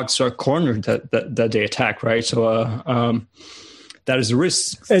when dogs are cornered that they attack, right? So that is a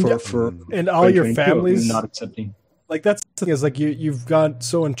risk for and all your families not accepting. Like that's the thing, is like you've gone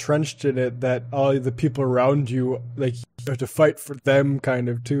so entrenched in it that all the people around you, like, you have to fight for them kind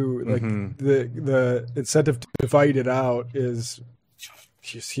of too. Like the incentive to fight it out is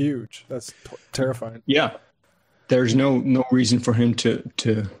huge. That's terrifying. Yeah, there's no reason for him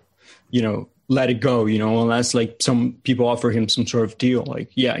to you know, let it go, you know, unless like some people offer him some sort of deal,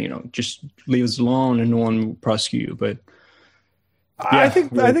 like, yeah, you know, just leave us alone and no one will prosecute you. But yeah, I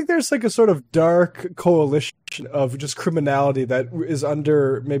think there's like a sort of dark coalition of just criminality that is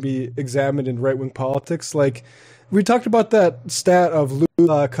under maybe examined in right-wing politics. Like we talked about that stat of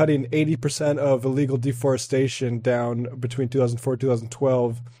Lula cutting 80% of illegal deforestation down between 2004 and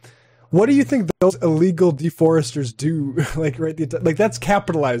 2012. What do you think those illegal deforesters do? Like, right, like that's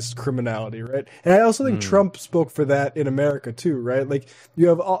capitalized criminality, right? And I also think Trump spoke for that in America too, right? Like you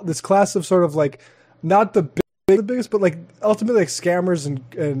have all this class of sort of like not the biggest, but like ultimately like scammers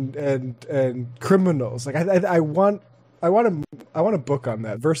and criminals. Like I want a book on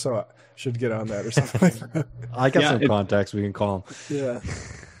that. Verso should get on that or something like that. I got some contacts we can call him. Yeah.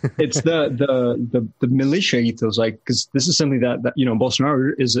 It's the militia ethos, like, because this is something that you know,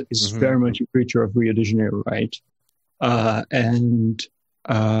 Bolsonaro is very much a creature of Rio de Janeiro, right? And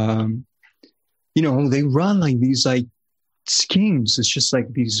you know, they run like these like schemes. It's just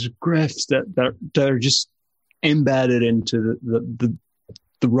like these grifts that are just embedded into the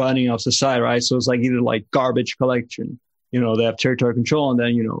running of society, right? So it's like either like garbage collection, you know, they have territory control, and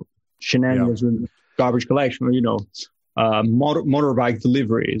then, you know, shenanigans with garbage collection, or, you know, motorbike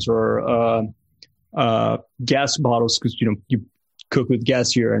deliveries, or gas bottles, because, you know, you cook with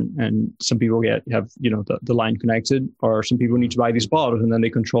gas here, and some people have you know, the line connected, or some people need to buy these bottles and then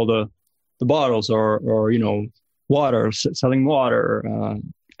they control the bottles, or you know, water, selling water,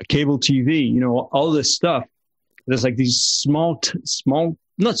 cable TV, you know, all this stuff. There's like these small,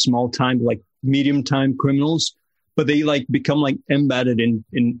 not small time, but like medium time criminals, but they like become like embedded in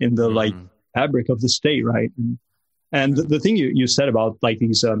the like fabric of the state, right? And the thing you said about like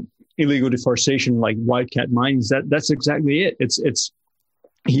these illegal deforestation, like wildcat mines, that's exactly it. It's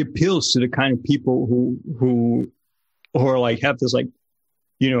he appeals to the kind of people who are like, have this like,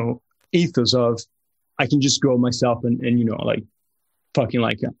 you know, ethos of, I can just go myself and you know, like, fucking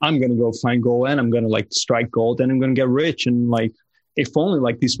like, I'm gonna go find gold and I'm gonna like strike gold and I'm gonna get rich, and like, if only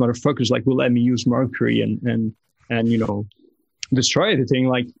like these motherfuckers like will let me use mercury and you know, destroy everything,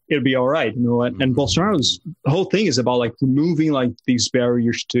 like it'll be all right, you know. And Bolsonaro's whole thing is about like removing like these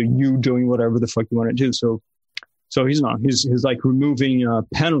barriers to you doing whatever the fuck you want to do. So he's like removing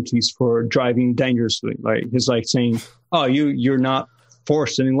penalties for driving dangerously. Like he's like saying, oh, you're not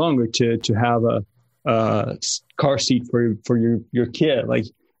forced any longer to have a car seat for your kid. Like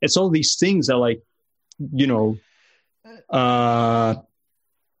it's all these things that, like, you know,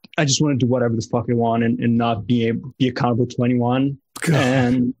 I just want to do whatever the fuck I want and not be accountable to anyone.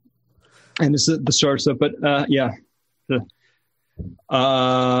 And it's the sort of stuff. But yeah. But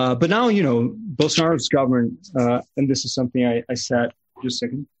now, you know, Bolsonaro's government, and this is something I said just a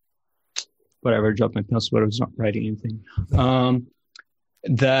second. Whatever, I dropped my pencil, but I was not writing anything.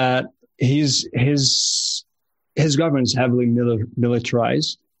 That his government is heavily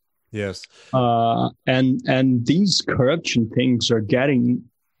militarized. Yes. And these corruption things are getting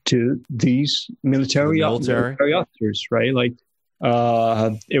to these military officers, right? Like,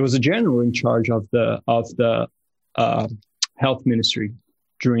 it was a general in charge of the health ministry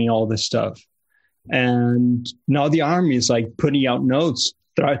during all this stuff. And now the army is like putting out notes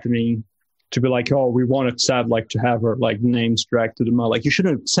threatening to be like, oh, we won't accept like to have our like names dragged to the mud. Like, you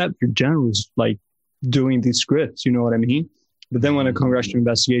shouldn't accept your generals like doing these scripts, you know what I mean? But then when a congressional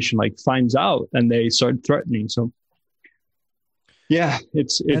investigation like finds out, and they start threatening. So yeah,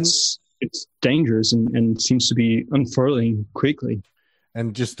 it's dangerous and seems to be unfurling quickly.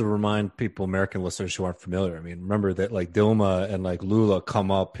 And just to remind people, American listeners who aren't familiar, I mean, remember that like Dilma and like Lula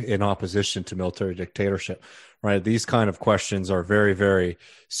come up in opposition to military dictatorship, right? These kind of questions are very, very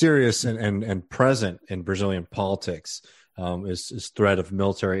serious and present in Brazilian politics. Is threat of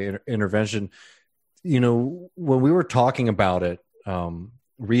military intervention. You know, when we were talking about it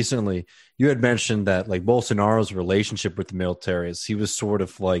recently, you had mentioned that like Bolsonaro's relationship with the military is he was sort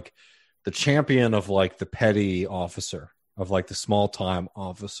of like the champion of like the petty officer, of like the small time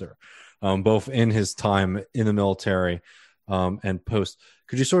officer, both in his time in the military and post.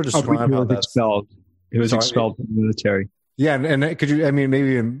 Could you sort of describe how that's expelled? He was expelled from the military. Yeah, and could you? I mean,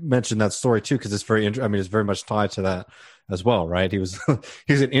 maybe mention that story too, because it's very. I mean, it's very much tied to that as well, right? He was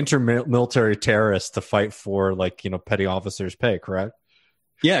he's an intermilitary terrorist to fight for like petty officers' pay, correct?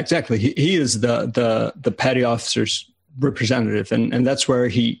 Yeah, exactly. He is the petty officer's representative, and that's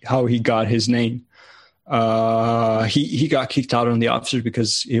where how he got his name. He got kicked out on the officers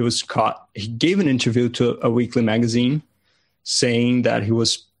because he was caught. He gave an interview to a weekly magazine saying that he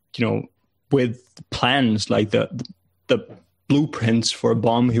was, with plans like the blueprints for a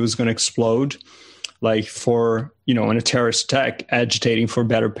bomb he was going to explode, like for, in a terrorist attack, agitating for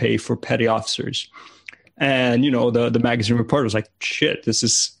better pay for petty officers. And, the magazine reporter was like, shit, this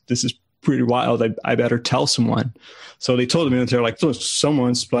is pretty wild. I better tell someone. So they told the military, like,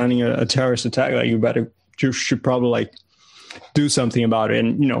 someone's planning a terrorist attack. Like, you should probably like do something about it.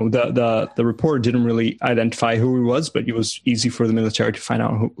 And, the reporter didn't really identify who he was, but it was easy for the military to find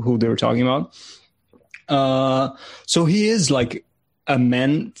out who they were talking about. So he is like a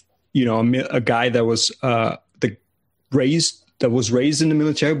man, a guy that was raised in the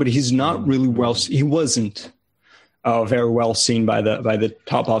military, but he's not really he wasn't very well seen by the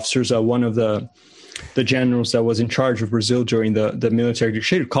top officers. One of the generals that was in charge of Brazil during the military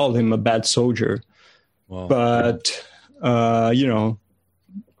dictatorship called him a bad soldier. Wow. But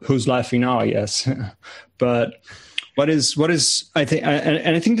who's laughing now, I guess. But what is I think,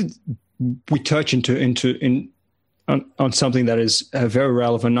 and I think that we touch on something that is very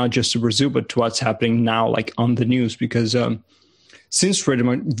relevant, not just to Brazil, but to what's happening now, like on the news, because since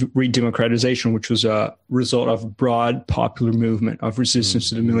redemocratization, which was a result of a broad popular movement of resistance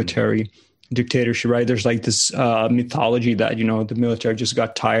to the military dictatorship, right? There's like this mythology that, the military just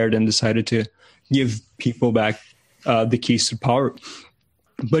got tired and decided to give people back the keys to power.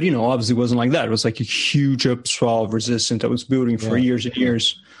 But, obviously it wasn't like that. It was like a huge upswell of resistance that was building for years and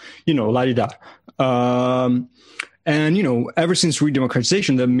years, la-di-da. And, ever since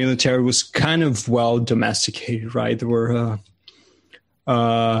redemocratization, the military was kind of well domesticated, right? There were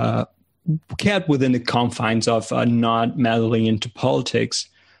kept within the confines of not meddling into politics.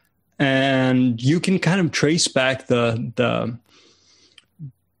 And you can kind of trace back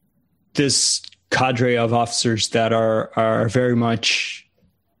this cadre of officers that are very much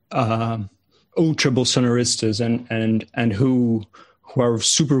ultra Bolsonaristas and who are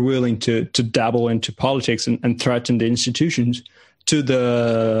super willing to dabble into politics and threaten the institutions, to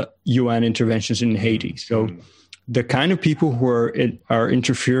the UN interventions in Haiti. So the kind of people who are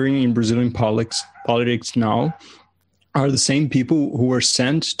interfering in Brazilian politics now are the same people who were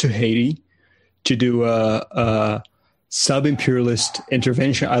sent to Haiti to do a sub-imperialist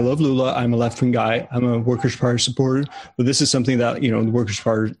intervention. I love Lula. I'm a left-wing guy. I'm a Workers' Party supporter. But this is something that, the Workers'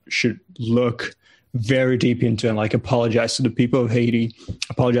 Party should look very deep into and like apologize to the people of Haiti,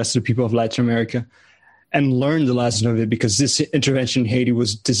 apologize to the people of Latin America, and learn the lesson of it, because this intervention in Haiti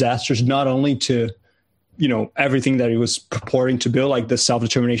was disastrous, not only to, everything that it was purporting to build, like the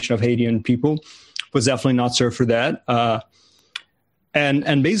self-determination of Haitian people, was definitely not served for that.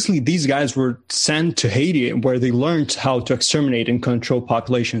 And basically these guys were sent to Haiti, where they learned how to exterminate and control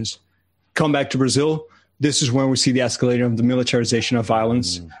populations. Come back to Brazil, this is when we see the escalating of the militarization of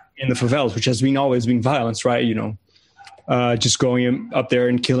violence in the favelas, which has always been violence, right? Just going up there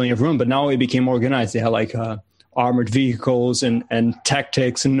and killing everyone. But now it became organized. They had like armored vehicles and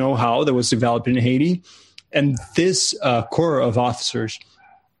tactics and know-how that was developed in Haiti. And this core of officers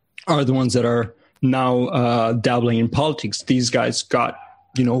are the ones that are now dabbling in politics. These guys got,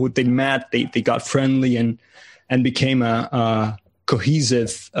 they met, they got friendly and became a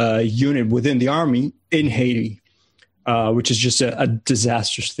cohesive unit within the army in Haiti, which is just a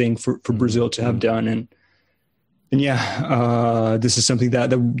disastrous thing for Brazil to have done. And this is something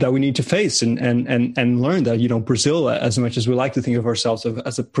that we need to face and learn that, Brazil, as much as we like to think of ourselves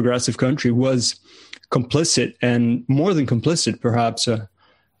as a progressive country, was complicit, and more than complicit, perhaps a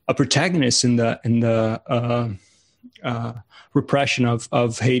protagonist in the repression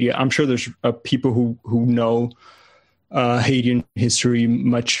of Haiti. I'm sure there's people who know Haitian history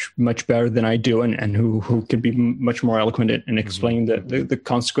much better than I do, and who can be much more eloquent in explaining the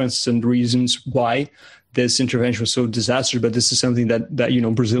consequences and reasons why this intervention was so disastrous. But this is something that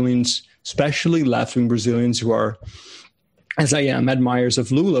Brazilians, especially left-wing Brazilians who are, as I am, admirers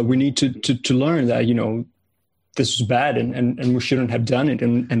of Lula, we need to learn that this was bad and we shouldn't have done it,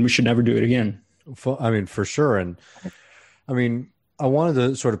 and we should never do it again. I mean, for sure. And I mean, I wanted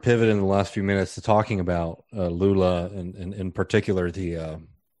to sort of pivot in the last few minutes to talking about Lula and in particular the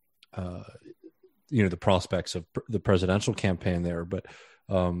prospects of the presidential campaign there. But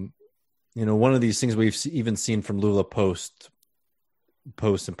one of these things we've even seen from Lula post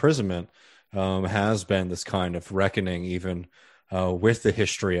imprisonment has been this kind of reckoning, even with the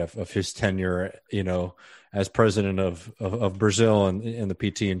history of his tenure, as president of Brazil and the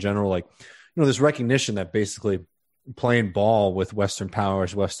PT in general, like this recognition that basically playing ball with Western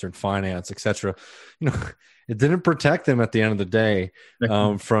powers, Western finance, etc. It didn't protect them at the end of the day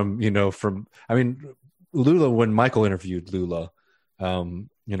from Lula. When Michael interviewed Lula,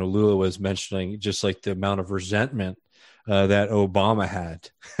 Lula was mentioning just like the amount of resentment that Obama had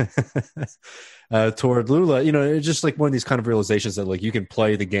toward Lula. It's just like one of these kind of realizations that like you can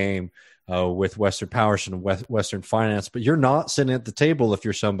play the game with Western powers and Western finance, but you're not sitting at the table if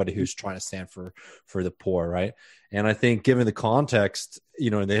you're somebody who's trying to stand for the poor, right? And I think given the context,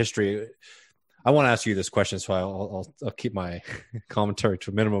 in the history, I want to ask you this question, so I'll keep my commentary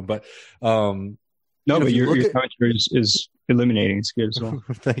to a minimum. But but your commentary is illuminating. It's good as well.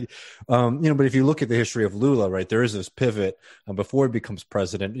 Thank you. But if you look at the history of Lula, right, there is this pivot before he becomes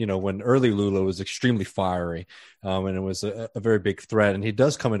president. When early Lula was extremely fiery, and it was a very big threat, and he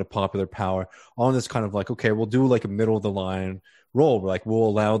does come into popular power on this kind of like, okay, we'll do like a middle of the line role, like we'll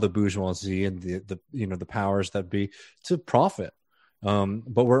allow the bourgeoisie and the powers that be to profit,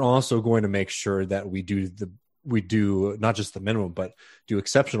 but we're also going to make sure that we do not just the minimum, but do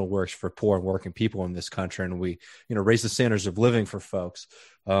exceptional works for poor and working people in this country, and we raise the standards of living for folks.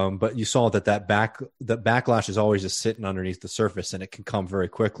 But you saw that backlash is always just sitting underneath the surface, and it can come very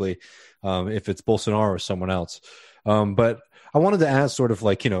quickly if it's Bolsonaro or someone else. But I wanted to ask, sort of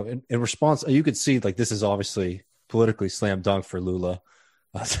like in response, you could see like this is obviously politically slam dunk for Lula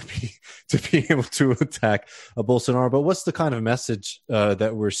to be able to attack Bolsonaro. But what's the kind of message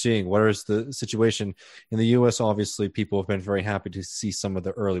that we're seeing? What is the situation in the U.S.? Obviously, people have been very happy to see some of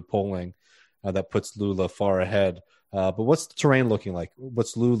the early polling that puts Lula far ahead. But what's the terrain looking like?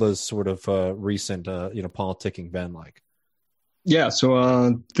 What's Lula's sort of recent, politicking been like? Yeah,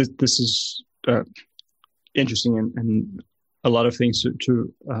 so this is interesting and a lot of things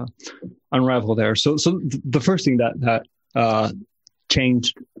to unravel there. So the first thing that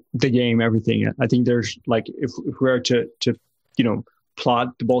changed the game, everything. I think there's like if we were to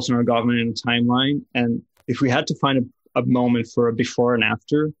plot the Bolsonaro government in a timeline, and if we had to find a moment for a before and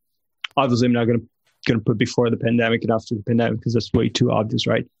after, obviously I'm not going to put before the pandemic and after the pandemic because that's way too obvious,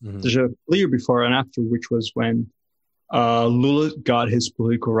 right? Mm-hmm. There's a clear before and after, which was when Lula got his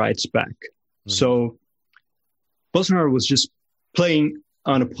political rights back. Mm-hmm. So Bolsonaro was just playing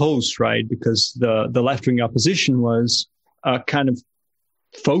unopposed, right? Because the left-wing opposition was kind of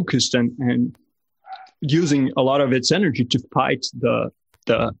focused and using a lot of its energy to fight the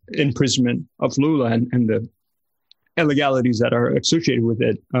imprisonment of Lula and the illegalities that are associated with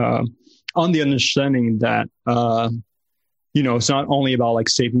it, on the understanding that it's not only about like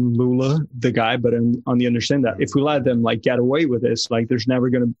saving Lula, the guy, but on the understanding that if we let them like get away with this, like there's never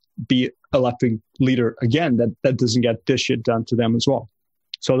going to be a left-wing leader again that doesn't get this shit done to them as well.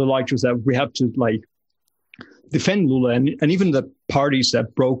 So the logic was that we have to like defend Lula and even the parties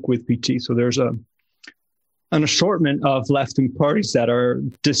that broke with PT. So there's an assortment of left-wing parties that are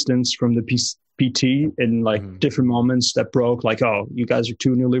distanced from the PT in like different moments that broke, like, oh, you guys are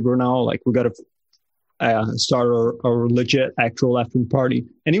too neoliberal now. Like we got to start a legit actual left-wing party.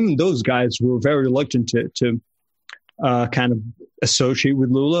 And even those guys were very reluctant to kind of associate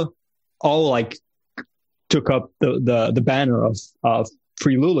with Lula, all like took up the banner of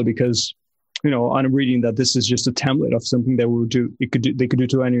Free Lula because, I'm reading that this is just a template of something that we would do. They could do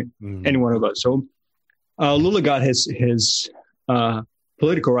to any one of us. So Lula got his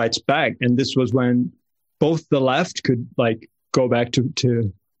political rights back, and this was when both the left could like go back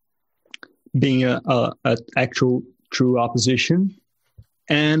to being a actual true opposition,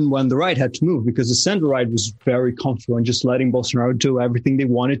 and when the right had to move because the center right was very comfortable in just letting Bolsonaro do everything they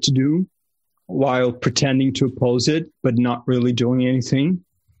wanted to do while pretending to oppose it, but not really doing anything.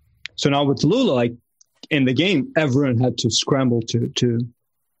 So now with Lula, like in the game, everyone had to scramble to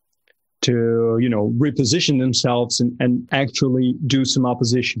reposition themselves and actually do some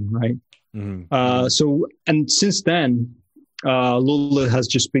opposition, right? So, and since then, Lula has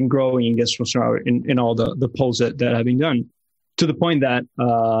just been growing against Bolsonaro in all the polls that have been done, to the point that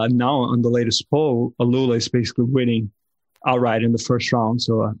now on the latest poll, Lula is basically winning outright in the first round.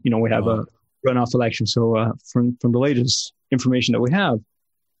 So, we have a runoff election. So from the latest information that we have,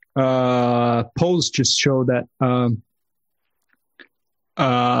 polls just show that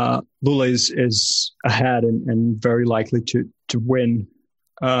Lula is ahead and very likely to win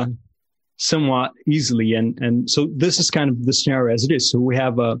somewhat easily. And so this is kind of the scenario as it is. So we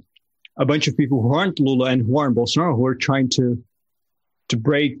have a bunch of people who aren't Lula and who aren't Bolsonaro who are trying to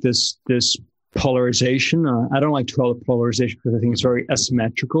break this polarization. I don't like to call it polarization because I think it's very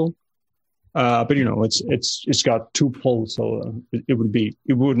asymmetrical. But it's got two poles, so it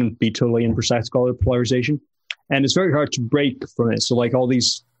wouldn't be totally imprecise to call it polarization, and it's very hard to break from it. So like all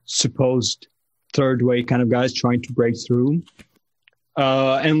these supposed third way kind of guys trying to break through,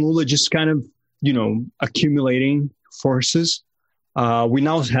 and Lula just kind of accumulating forces. We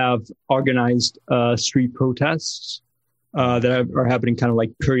now have organized street protests that are happening kind of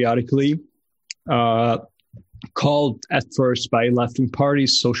like periodically. Called at first by left-wing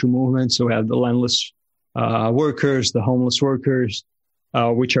parties, social movements. So we have the landless workers, the homeless workers,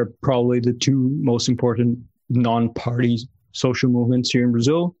 which are probably the two most important non-party social movements here in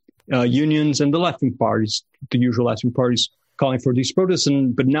Brazil, unions, and the left-wing parties, the usual left-wing parties calling for these protests.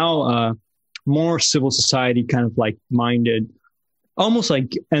 But now more civil society kind of like minded, almost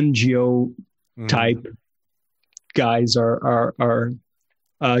like NGO type guys are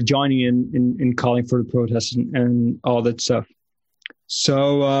joining in calling for the protests and all that stuff.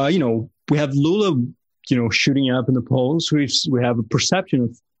 So, we have Lula, shooting up in the polls. We have a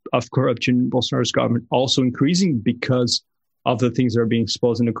perception of corruption in Bolsonaro's government also increasing because of the things that are being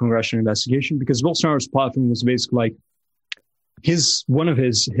exposed in the congressional investigation. Because Bolsonaro's platform was basically like, one of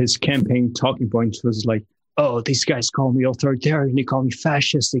his campaign talking points was like, oh, these guys call me authoritarian, they call me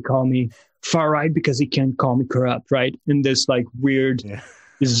fascist, they call me far right because they can't call me corrupt, right? In this like weird... Yeah.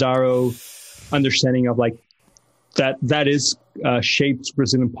 Bizarro understanding of like that is shaped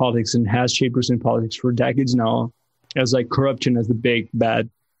Brazilian politics and has shaped Brazilian politics for decades now, as like corruption as the big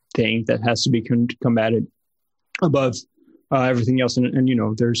bad thing that has to be combated above everything else.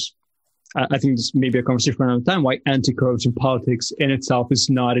 And there's I think this may be a conversation for another time, why anti-corruption politics in itself is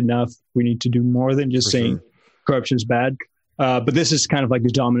not enough. We need to do more than just saying corruption is bad. But this is kind of like the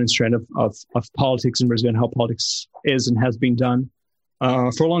dominant strand of politics in Brazil and how politics is and has been done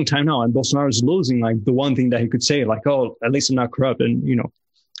for a long time now. And Bolsonaro is losing like the one thing that he could say, like, oh, at least I'm not corrupt. And,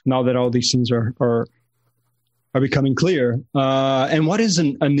 now that all these things are becoming clear. And what is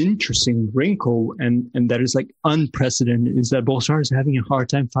an interesting wrinkle and that is like unprecedented is that Bolsonaro is having a hard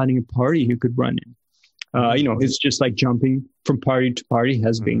time finding a party he could run in. It's just like jumping from party to party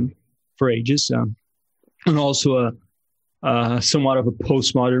has been for ages. And also somewhat of a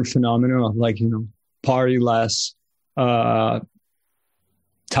postmodern phenomenon of like, party-less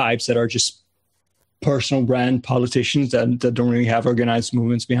types that are just personal brand politicians that don't really have organized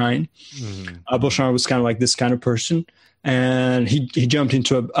movements behind. Bolsonaro was kind of like this kind of person, and he jumped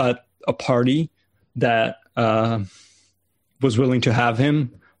into a party that was willing to have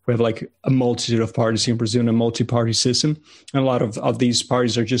him. We have like a multitude of parties in Brazil and a multi-party system, and a lot of these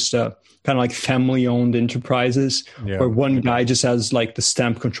parties are just kind of like family-owned enterprises where one guy just has like the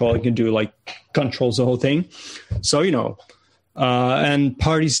stamp control and can do like controls the whole thing. So and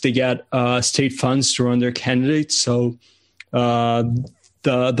parties, they get state funds to run their candidates. So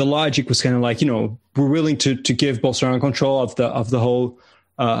the logic was kind of like, we're willing to give Bolsonaro control of the whole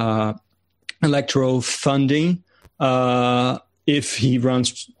electoral funding if he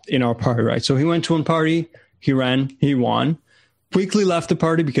runs in our party, right? So he went to one party, he ran, he won, quickly left the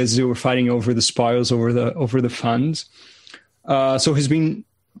party because they were fighting over the spoils, over the funds. So he's been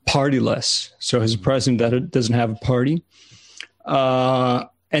partyless. So he's a president that doesn't have a party.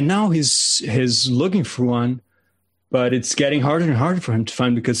 And now he's looking for one, but it's getting harder and harder for him to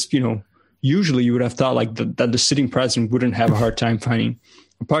find because, usually you would have thought like that the sitting president wouldn't have a hard time finding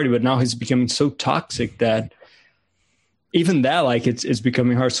a party, but now he's becoming so toxic that even that, like it's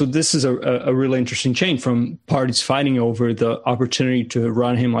becoming hard. So this is a really interesting change from parties fighting over the opportunity to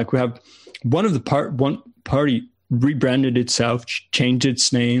run him. Like we have one party rebranded itself, changed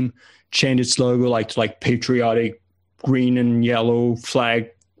its name, changed its logo, like patriotic green and yellow flag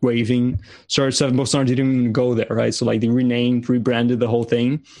waving sort of stuff. Bolsonaro didn't even go there, right? So like they rebranded the whole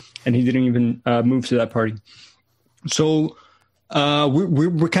thing, and he didn't even move to that party. So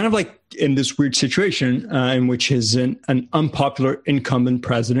we're kind of like in this weird situation in which is an unpopular incumbent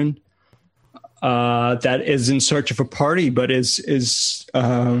president that is in search of a party, but is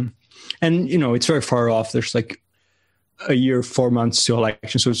And, it's very far off. There's like a year, 4 months to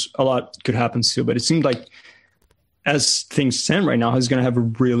election. So a lot could happen still. But it seemed like as things stand right now, he's going to have a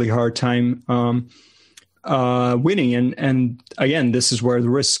really hard time winning. And again, this is where the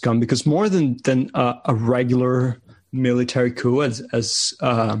risks come, because more than a regular military coup, as it's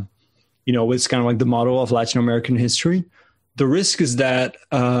kind of like the model of Latin American history, the risk is that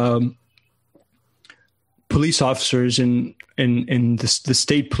police officers in the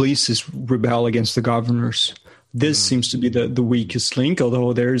state police rebel against the governors. This seems to be the weakest link,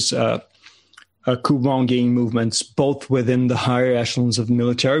 although there's coup mongering movements both within the higher echelons of the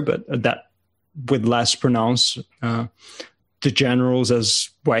military, but that with less pronounced. The generals, as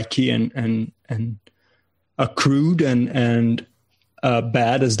wacky and crude and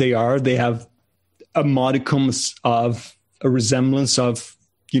bad as they are, they have a modicum of a resemblance of,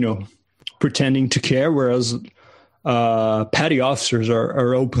 pretending to care, whereas petty officers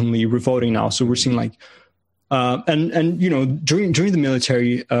are openly revolting now. So we're seeing like, and during the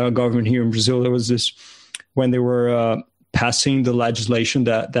military government here in Brazil, there was this, when they were passing the legislation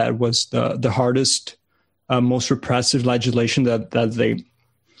that was the hardest, most repressive legislation that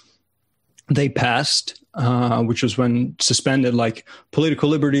they passed, which was when suspended like political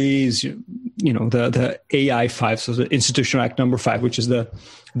liberties, the AI5, so the Institutional Act number 5, which is the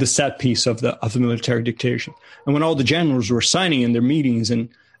set piece of the military dictatorship. And when all the generals were signing in their meetings, and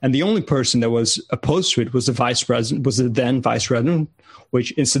the only person that was opposed to it was the then vice president,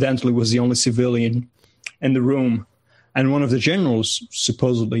 which incidentally was the only civilian in the room. And one of the generals,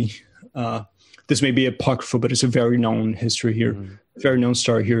 supposedly, this may be apocryphal, but it's a very known history here, very known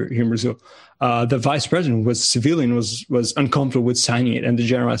story here in Brazil. The vice president was civilian, was uncomfortable with signing it, and the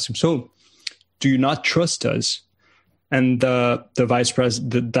general asked him, "So, do you not trust us?" And the vice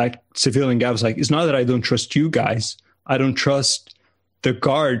president, that civilian guy, was like, "It's not that I don't trust you guys. I don't trust the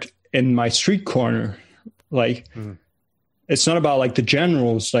guard in my street corner. Like, it's not about like the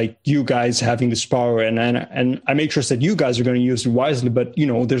generals, like you guys having this power, and I may trust that you guys are going to use it wisely, but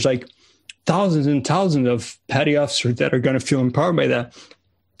there's like thousands and thousands of petty officers that are going to feel empowered by that."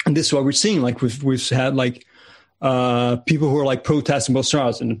 And this is what we're seeing. Like we've had like people who are like protesting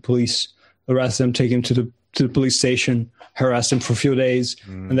Bolsonaro, and the police arrest them, take them to the police station, harass them for a few days,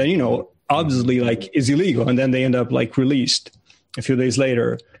 and then obviously like is illegal, and then they end up like released a few days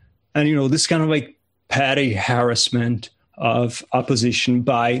later. And this kind of like petty harassment of opposition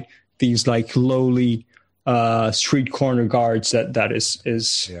by these like lowly street corner guards that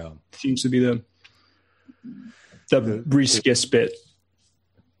seems to be the riskiest bit.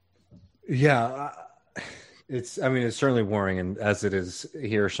 Yeah, it's certainly worrying, and as it is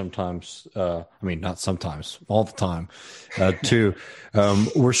here sometimes, not sometimes, all the time, too.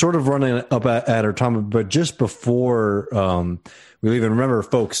 We're sort of running up at our time, but just before we leave, and remember,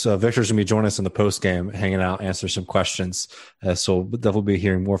 folks, Victor's going to be joining us in the post game, hanging out, answer some questions. So we'll definitely be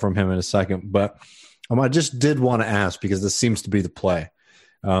hearing more from him in a second. But I just did want to ask, because this seems to be the play.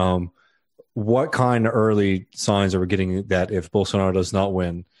 What kind of early signs are we getting that if Bolsonaro does not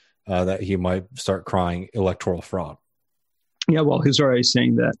win, that he might start crying electoral fraud? Yeah, well, he's already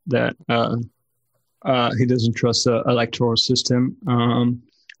saying that he doesn't trust the electoral system.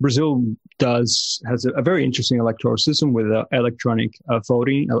 Brazil has a very interesting electoral system with electronic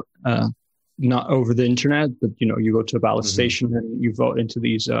voting, not over the internet, but you go to a ballot station and you vote into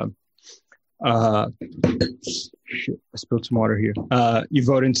these. I spilled some water here. You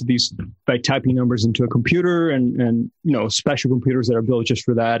vote into these by typing numbers into a computer, and special computers that are built just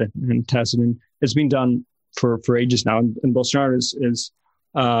for that and tested. And it's been done for ages now. And Bolsonaro is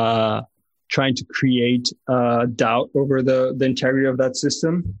trying to create doubt over the integrity of that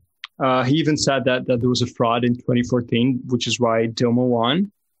system. He even said that there was a fraud in 2014, which is why Dilma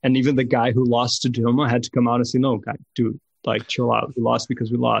won. And even the guy who lost to Dilma had to come out and say, "No, guy, dude, like chill out. We lost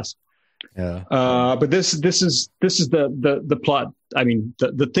because we lost." Yeah. But this is the plot. I mean,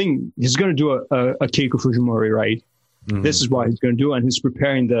 the thing, he's going to do a Keiko Fujimori, right? This is what he's going to do, and he's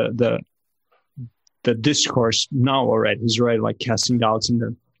preparing the discourse now already. He's already like casting doubts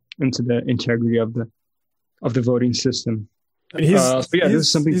into the integrity of the voting system. And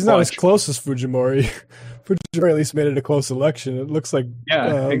he's not as close as Fujimori. Fujimori at least made it a close election. It looks like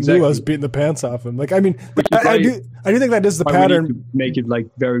exactly. Lula's beating the pants off him. Like, I mean, I do think that is the pattern. To make it like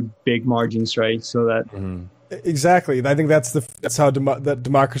very big margins, right? So that exactly. I think that's how that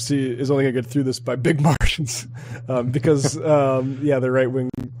democracy is only going to get through this by big margins, because the right wing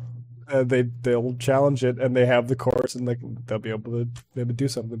they'll challenge it, and they have the courts, and they'll be able to maybe do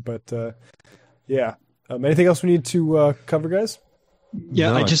something. But anything else we need to cover, guys?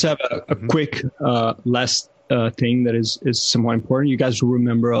 Yeah, no, I just have a quick last thing that is somewhat important. You guys will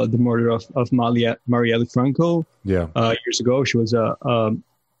remember the murder of Marielle Franco. Yeah. Years ago, she was a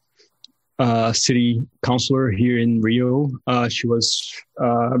city councilor here in Rio. She was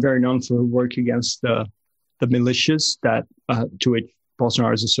very known for her work against the militias that to which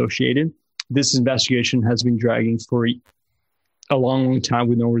Bolsonaro is associated. This investigation has been dragging for a long time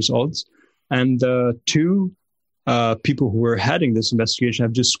with no results. And the two people who were heading this investigation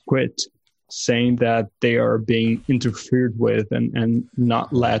have just quit, saying that they are being interfered with and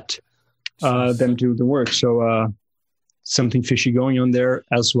not let them do the work. So something fishy going on there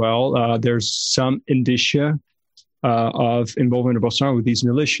as well. There's some indicia of involvement of Bolsonaro with these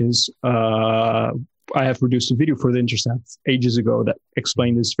militias. I have produced a video for The Intercept ages ago that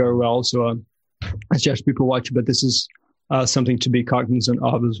explained this very well. So I suggest people watch it, but this is something to be cognizant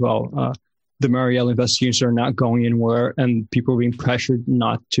of as well. The Marielle investigations are not going anywhere, and people are being pressured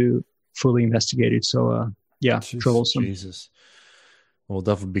not to fully investigate it. So, troublesome. Jesus. We'll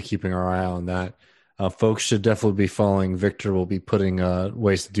definitely be keeping our eye on that. Folks should definitely be following Victor. We'll be putting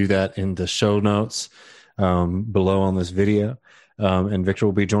ways to do that in the show notes below on this video. And Victor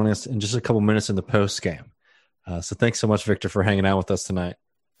will be joining us in just a couple minutes in the post game. So thanks so much, Victor, for hanging out with us tonight.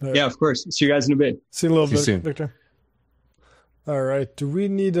 Yeah, of course. See you guys in a bit. See you in a little bit, soon. Victor. All right. Do we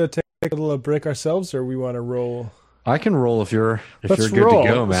need to take a little break ourselves, or we want to roll? I can roll if you're good to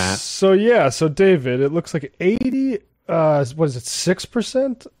go, Matt. So David, it looks like 80. What is it?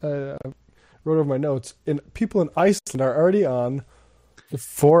 6%. I wrote over my notes. And people in Iceland are already on the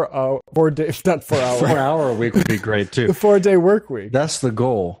 4 hour week would be great too. The 4-day work week. That's the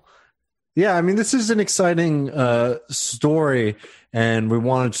goal. Yeah, I mean, this is an exciting story, and we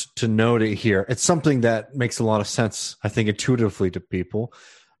wanted to note it here. It's something that makes a lot of sense, I think, intuitively to people.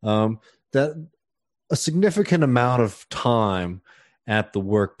 That a significant amount of time at the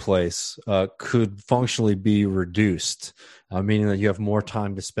workplace could functionally be reduced, meaning that you have more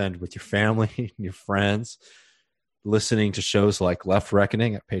time to spend with your family and your friends, listening to shows like Left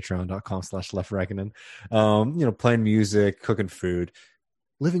Reckoning at patreon.com/Left Reckoning, playing music, cooking food,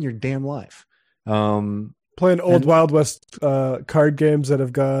 living your damn life. Playing old Wild West card games that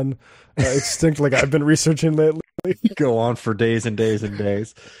have gone extinct, like I've been researching lately. Go on for days and days and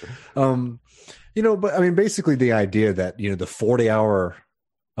days. But I mean, basically the idea that, the 40-hour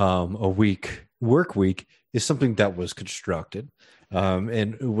a week work week is something that was constructed.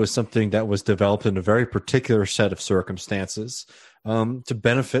 And it was something that was developed in a very particular set of circumstances to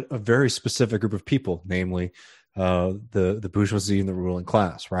benefit a very specific group of people, namely the bourgeoisie and the ruling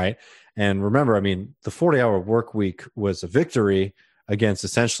class, right? And remember, I mean, the 40-hour work week was a victory against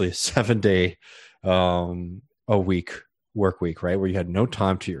essentially a 7-day a week work week, right? Where you had no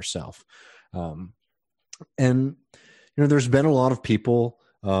time to yourself. And there's been a lot of people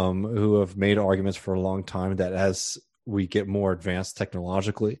who have made arguments for a long time that as we get more advanced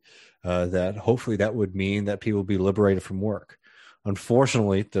technologically, that hopefully that would mean that people will be liberated from work.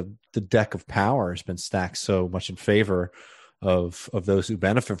 Unfortunately, the deck of power has been stacked so much in favor of those who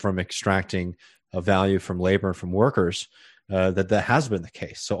benefit from extracting a value from labor and from workers that has been the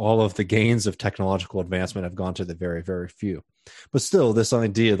case. So all of the gains of technological advancement have gone to the very, very few. But still, this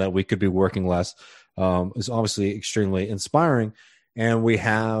idea that we could be working less is obviously extremely inspiring. And we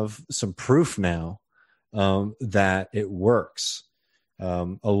have some proof now that it works.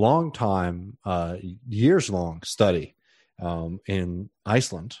 A long time, years-long study in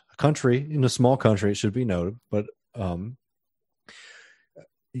Iceland, a small country, it should be noted, but a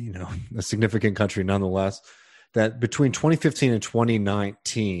significant country nonetheless, that between 2015 and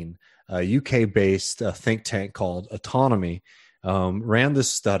 2019, a UK-based think tank called Autonomy ran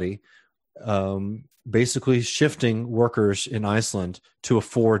this study, basically shifting workers in Iceland to a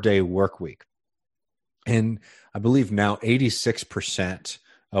 4-day work week. And I believe now 86%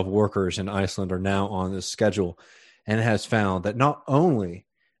 of workers in Iceland are now on this schedule, and it has found that not only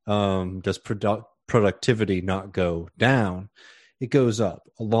does productivity not go down, it goes up,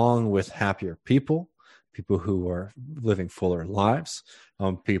 along with happier people who are living fuller lives,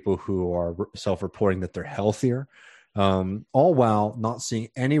 people who are self-reporting that they're healthier, all while not seeing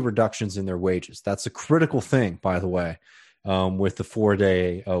any reductions in their wages. That's a critical thing, by the way, with the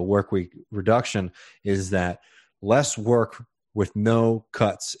 4-day work week reduction, is that less work with no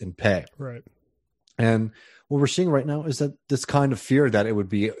cuts in pay. Right. And what we're seeing right now is that this kind of fear that it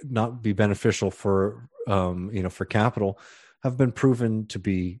would not be beneficial for for capital have been proven to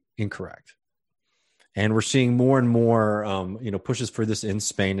be incorrect. And we're seeing more and more, pushes for this in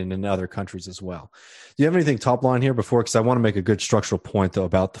Spain and in other countries as well. Do you have anything top line here before? Because I want to make a good structural point, though,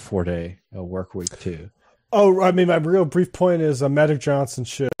 about the 4-day work week, too. Oh, I mean, my real brief point is Magic Johnson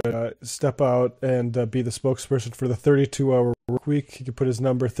should step out and be the spokesperson for the 32-hour work week. He could put his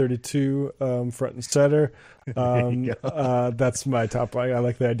number 32 front and center. That's my top line. I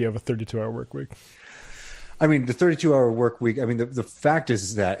like the idea of a 32-hour work week. I mean, the 32-hour work week, I mean, the fact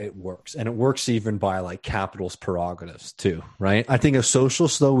is that it works. And it works even by like capital's prerogatives too, right? I think as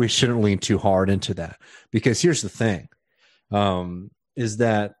socialists, though, we shouldn't lean too hard into that. Because here's the thing, is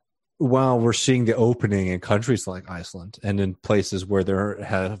that while we're seeing the opening in countries like Iceland and in places where there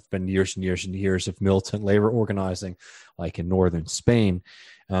have been years and years and years of militant labor organizing, like in northern Spain,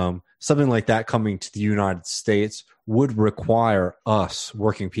 something like that coming to the United States would require us,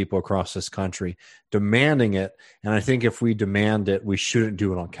 working people across this country, demanding it. And I think if we demand it, we shouldn't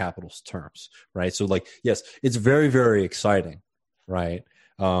do it on capital's terms, right? So like, yes, it's very, very exciting, right?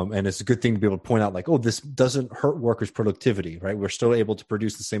 And it's a good thing to be able to point out like, oh, this doesn't hurt workers' productivity, right? We're still able to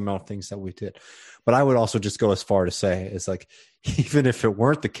produce the same amount of things that we did. But I would also just go as far to say it's like, even if it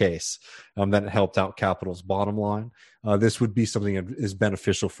weren't the case that it helped out capital's bottom line, this would be something that is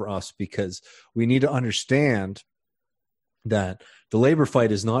beneficial for us because we need to understand that the labor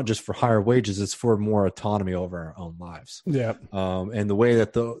fight is not just for higher wages, it's for more autonomy over our own lives. Yeah. And the way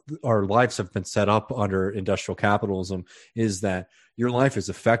that our lives have been set up under industrial capitalism is that your life is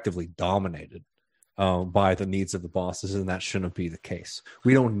effectively dominated by the needs of the bosses, and that shouldn't be the case.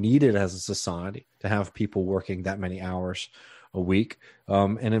 We don't need it as a society to have people working that many hours a week.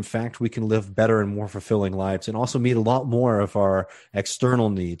 And in fact, we can live better and more fulfilling lives and also meet a lot more of our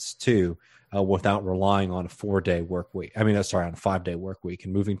external needs too. Without relying on a 4-day work week. I mean, on a 5-day work week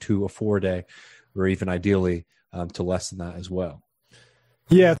and moving to a 4-day or even ideally to less than that as well.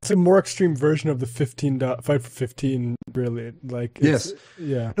 Yeah, it's a more extreme version of the 5 for 15, really. Like, yes.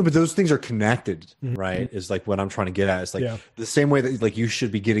 Yeah. No, but those things are connected, right? Is like what I'm trying to get at. It's like the same way that like you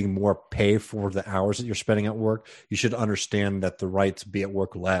should be getting more pay for the hours that you're spending at work. You should understand that the right to be at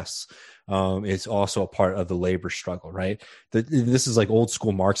work less is also a part of the labor struggle, right? This is like old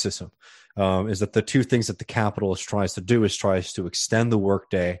school Marxism. Is that the two things that the capitalist tries to do is tries to extend the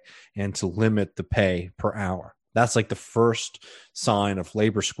workday and to limit the pay per hour. That's like the first sign of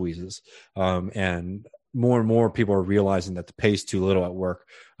labor squeezes. And more people are realizing that the pay is too little at work.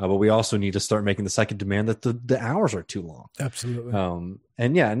 But we also need to start making the second demand that the hours are too long. Absolutely.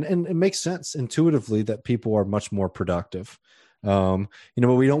 And it makes sense intuitively that people are much more productive. But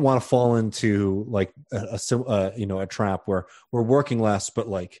we don't want to fall into like a trap where we're working less, but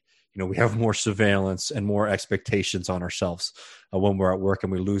like, we have more surveillance and more expectations on ourselves when we're at work,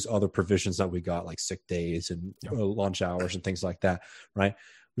 and we lose other provisions that we got, like sick days and lunch hours and things like that, right?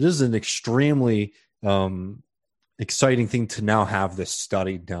 This is an extremely exciting thing to now have this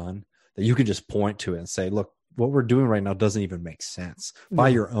study done that you can just point to it and say, look, what we're doing right now doesn't even make sense by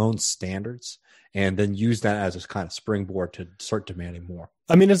your own standards, and then use that as a kind of springboard to start demanding more.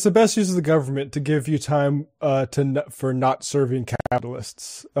 I mean, it's the best use of the government to give you time for not serving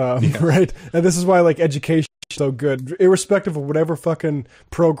capitalists, right? And this is why like education is so good, irrespective of whatever fucking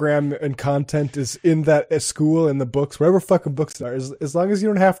program and content is in that school and the books, whatever fucking books are. As long as you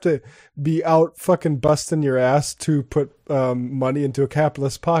don't have to be out fucking busting your ass to put money into a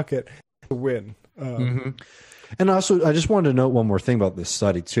capitalist pocket, to win. And also, I just wanted to note one more thing about this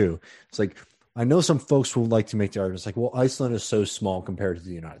study too. It's like, I know some folks will like to make the arguments like, well, Iceland is so small compared to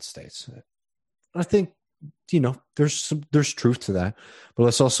the United States. I think, there's truth to that. But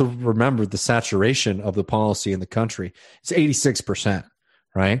let's also remember the saturation of the policy in the country. It's 86%,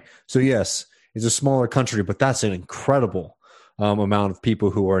 right? So yes, it's a smaller country, but that's an incredible amount of people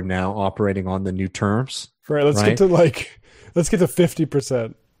who are now operating on the new terms. Right. Let's get to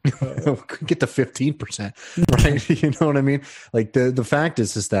 50%. Get to 15%, right? You know what I mean? Like the fact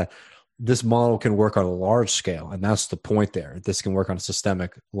is that this model can work on a large scale, and that's the point there. This can work on a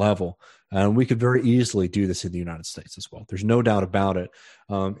systemic level, and we could very easily do this in the United States as well. There's no doubt about it,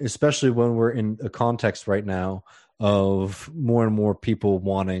 especially when we're in a context right now of more and more people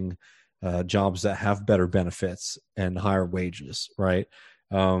wanting jobs that have better benefits and higher wages, right?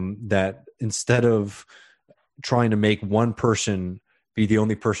 That instead of trying to make one person be the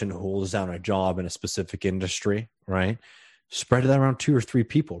only person who holds down a job in a specific industry, right? Spread that around 2 or 3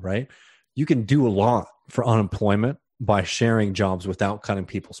 people, right? You can do a lot for unemployment by sharing jobs without cutting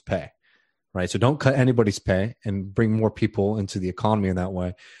people's pay, right? So don't cut anybody's pay and bring more people into the economy in that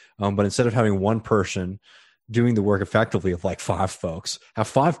way. But instead of having one person doing the work effectively of like 5 folks, have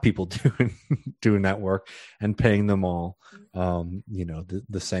 5 people doing that work and paying them all,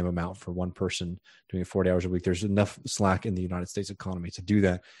 the same amount for one person doing 40 hours a week. There's enough slack in the United States economy to do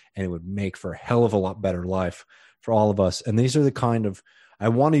that, and it would make for a hell of a lot better life for all of us. And these are the kind of I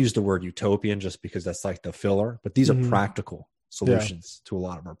want to use the word utopian just because that's like the filler, but these are practical solutions to a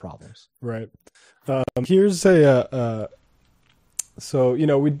lot of our problems. Right. Here's a so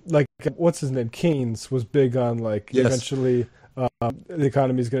we like what's his name, Keynes was big on like eventually the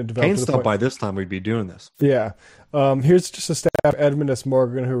economy is going to develop. Keynes thought by this time we'd be doing this. Yeah. Here's just a stat of Edmund S.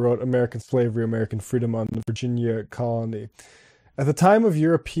 Morgan, who wrote American Slavery, American Freedom on the Virginia colony. At the time of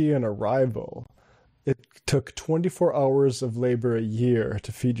European arrival, it took 24 hours of labor a year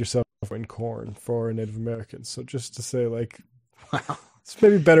to feed yourself in corn for Native Americans. So just to say, like, wow, there's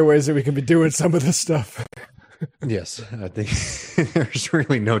maybe better ways that we can be doing some of this stuff. Yes, I think there's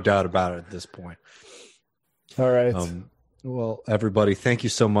really no doubt about it at this point. All right. Well, everybody, thank you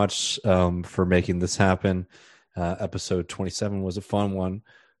so much for making this happen. Episode 27 was a fun one.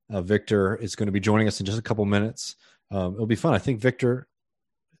 Victor is going to be joining us in just a couple minutes. It'll be fun. I think Victor,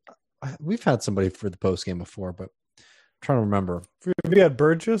 we've had somebody for the post game before, but I'm trying to remember. We had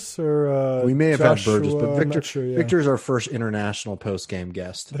Burgess or we may have Joshua, had Burgess, but Victor, sure, Victor is our first international post game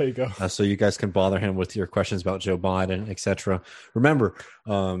guest. There you go. So you guys can bother him with your questions about Joe Biden, etc. Remember,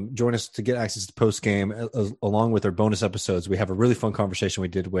 join us to get access to post game along with our bonus episodes. We have a really fun conversation we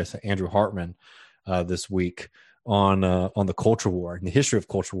did with Andrew Hartman this week on the culture war and the history of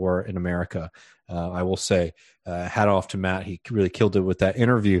culture war in America. I will say, hat off to Matt. He really killed it with that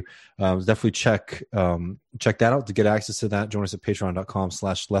interview. Definitely check that out to get access to that. Join us at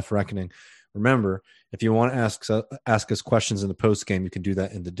patreon.com/leftreckoning. Remember, if you want to ask us questions in the post game, you can do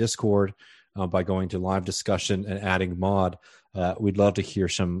that in the Discord by going to live discussion and adding mod. We'd love to hear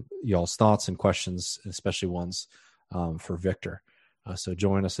some y'all's thoughts and questions, especially ones for Victor. So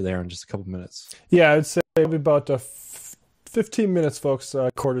join us there in just a couple minutes. Yeah, I'd say it'll be about 15 minutes, folks.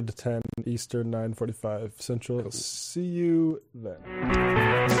 9:45 Eastern, 9:45 Central. Cool. See you then.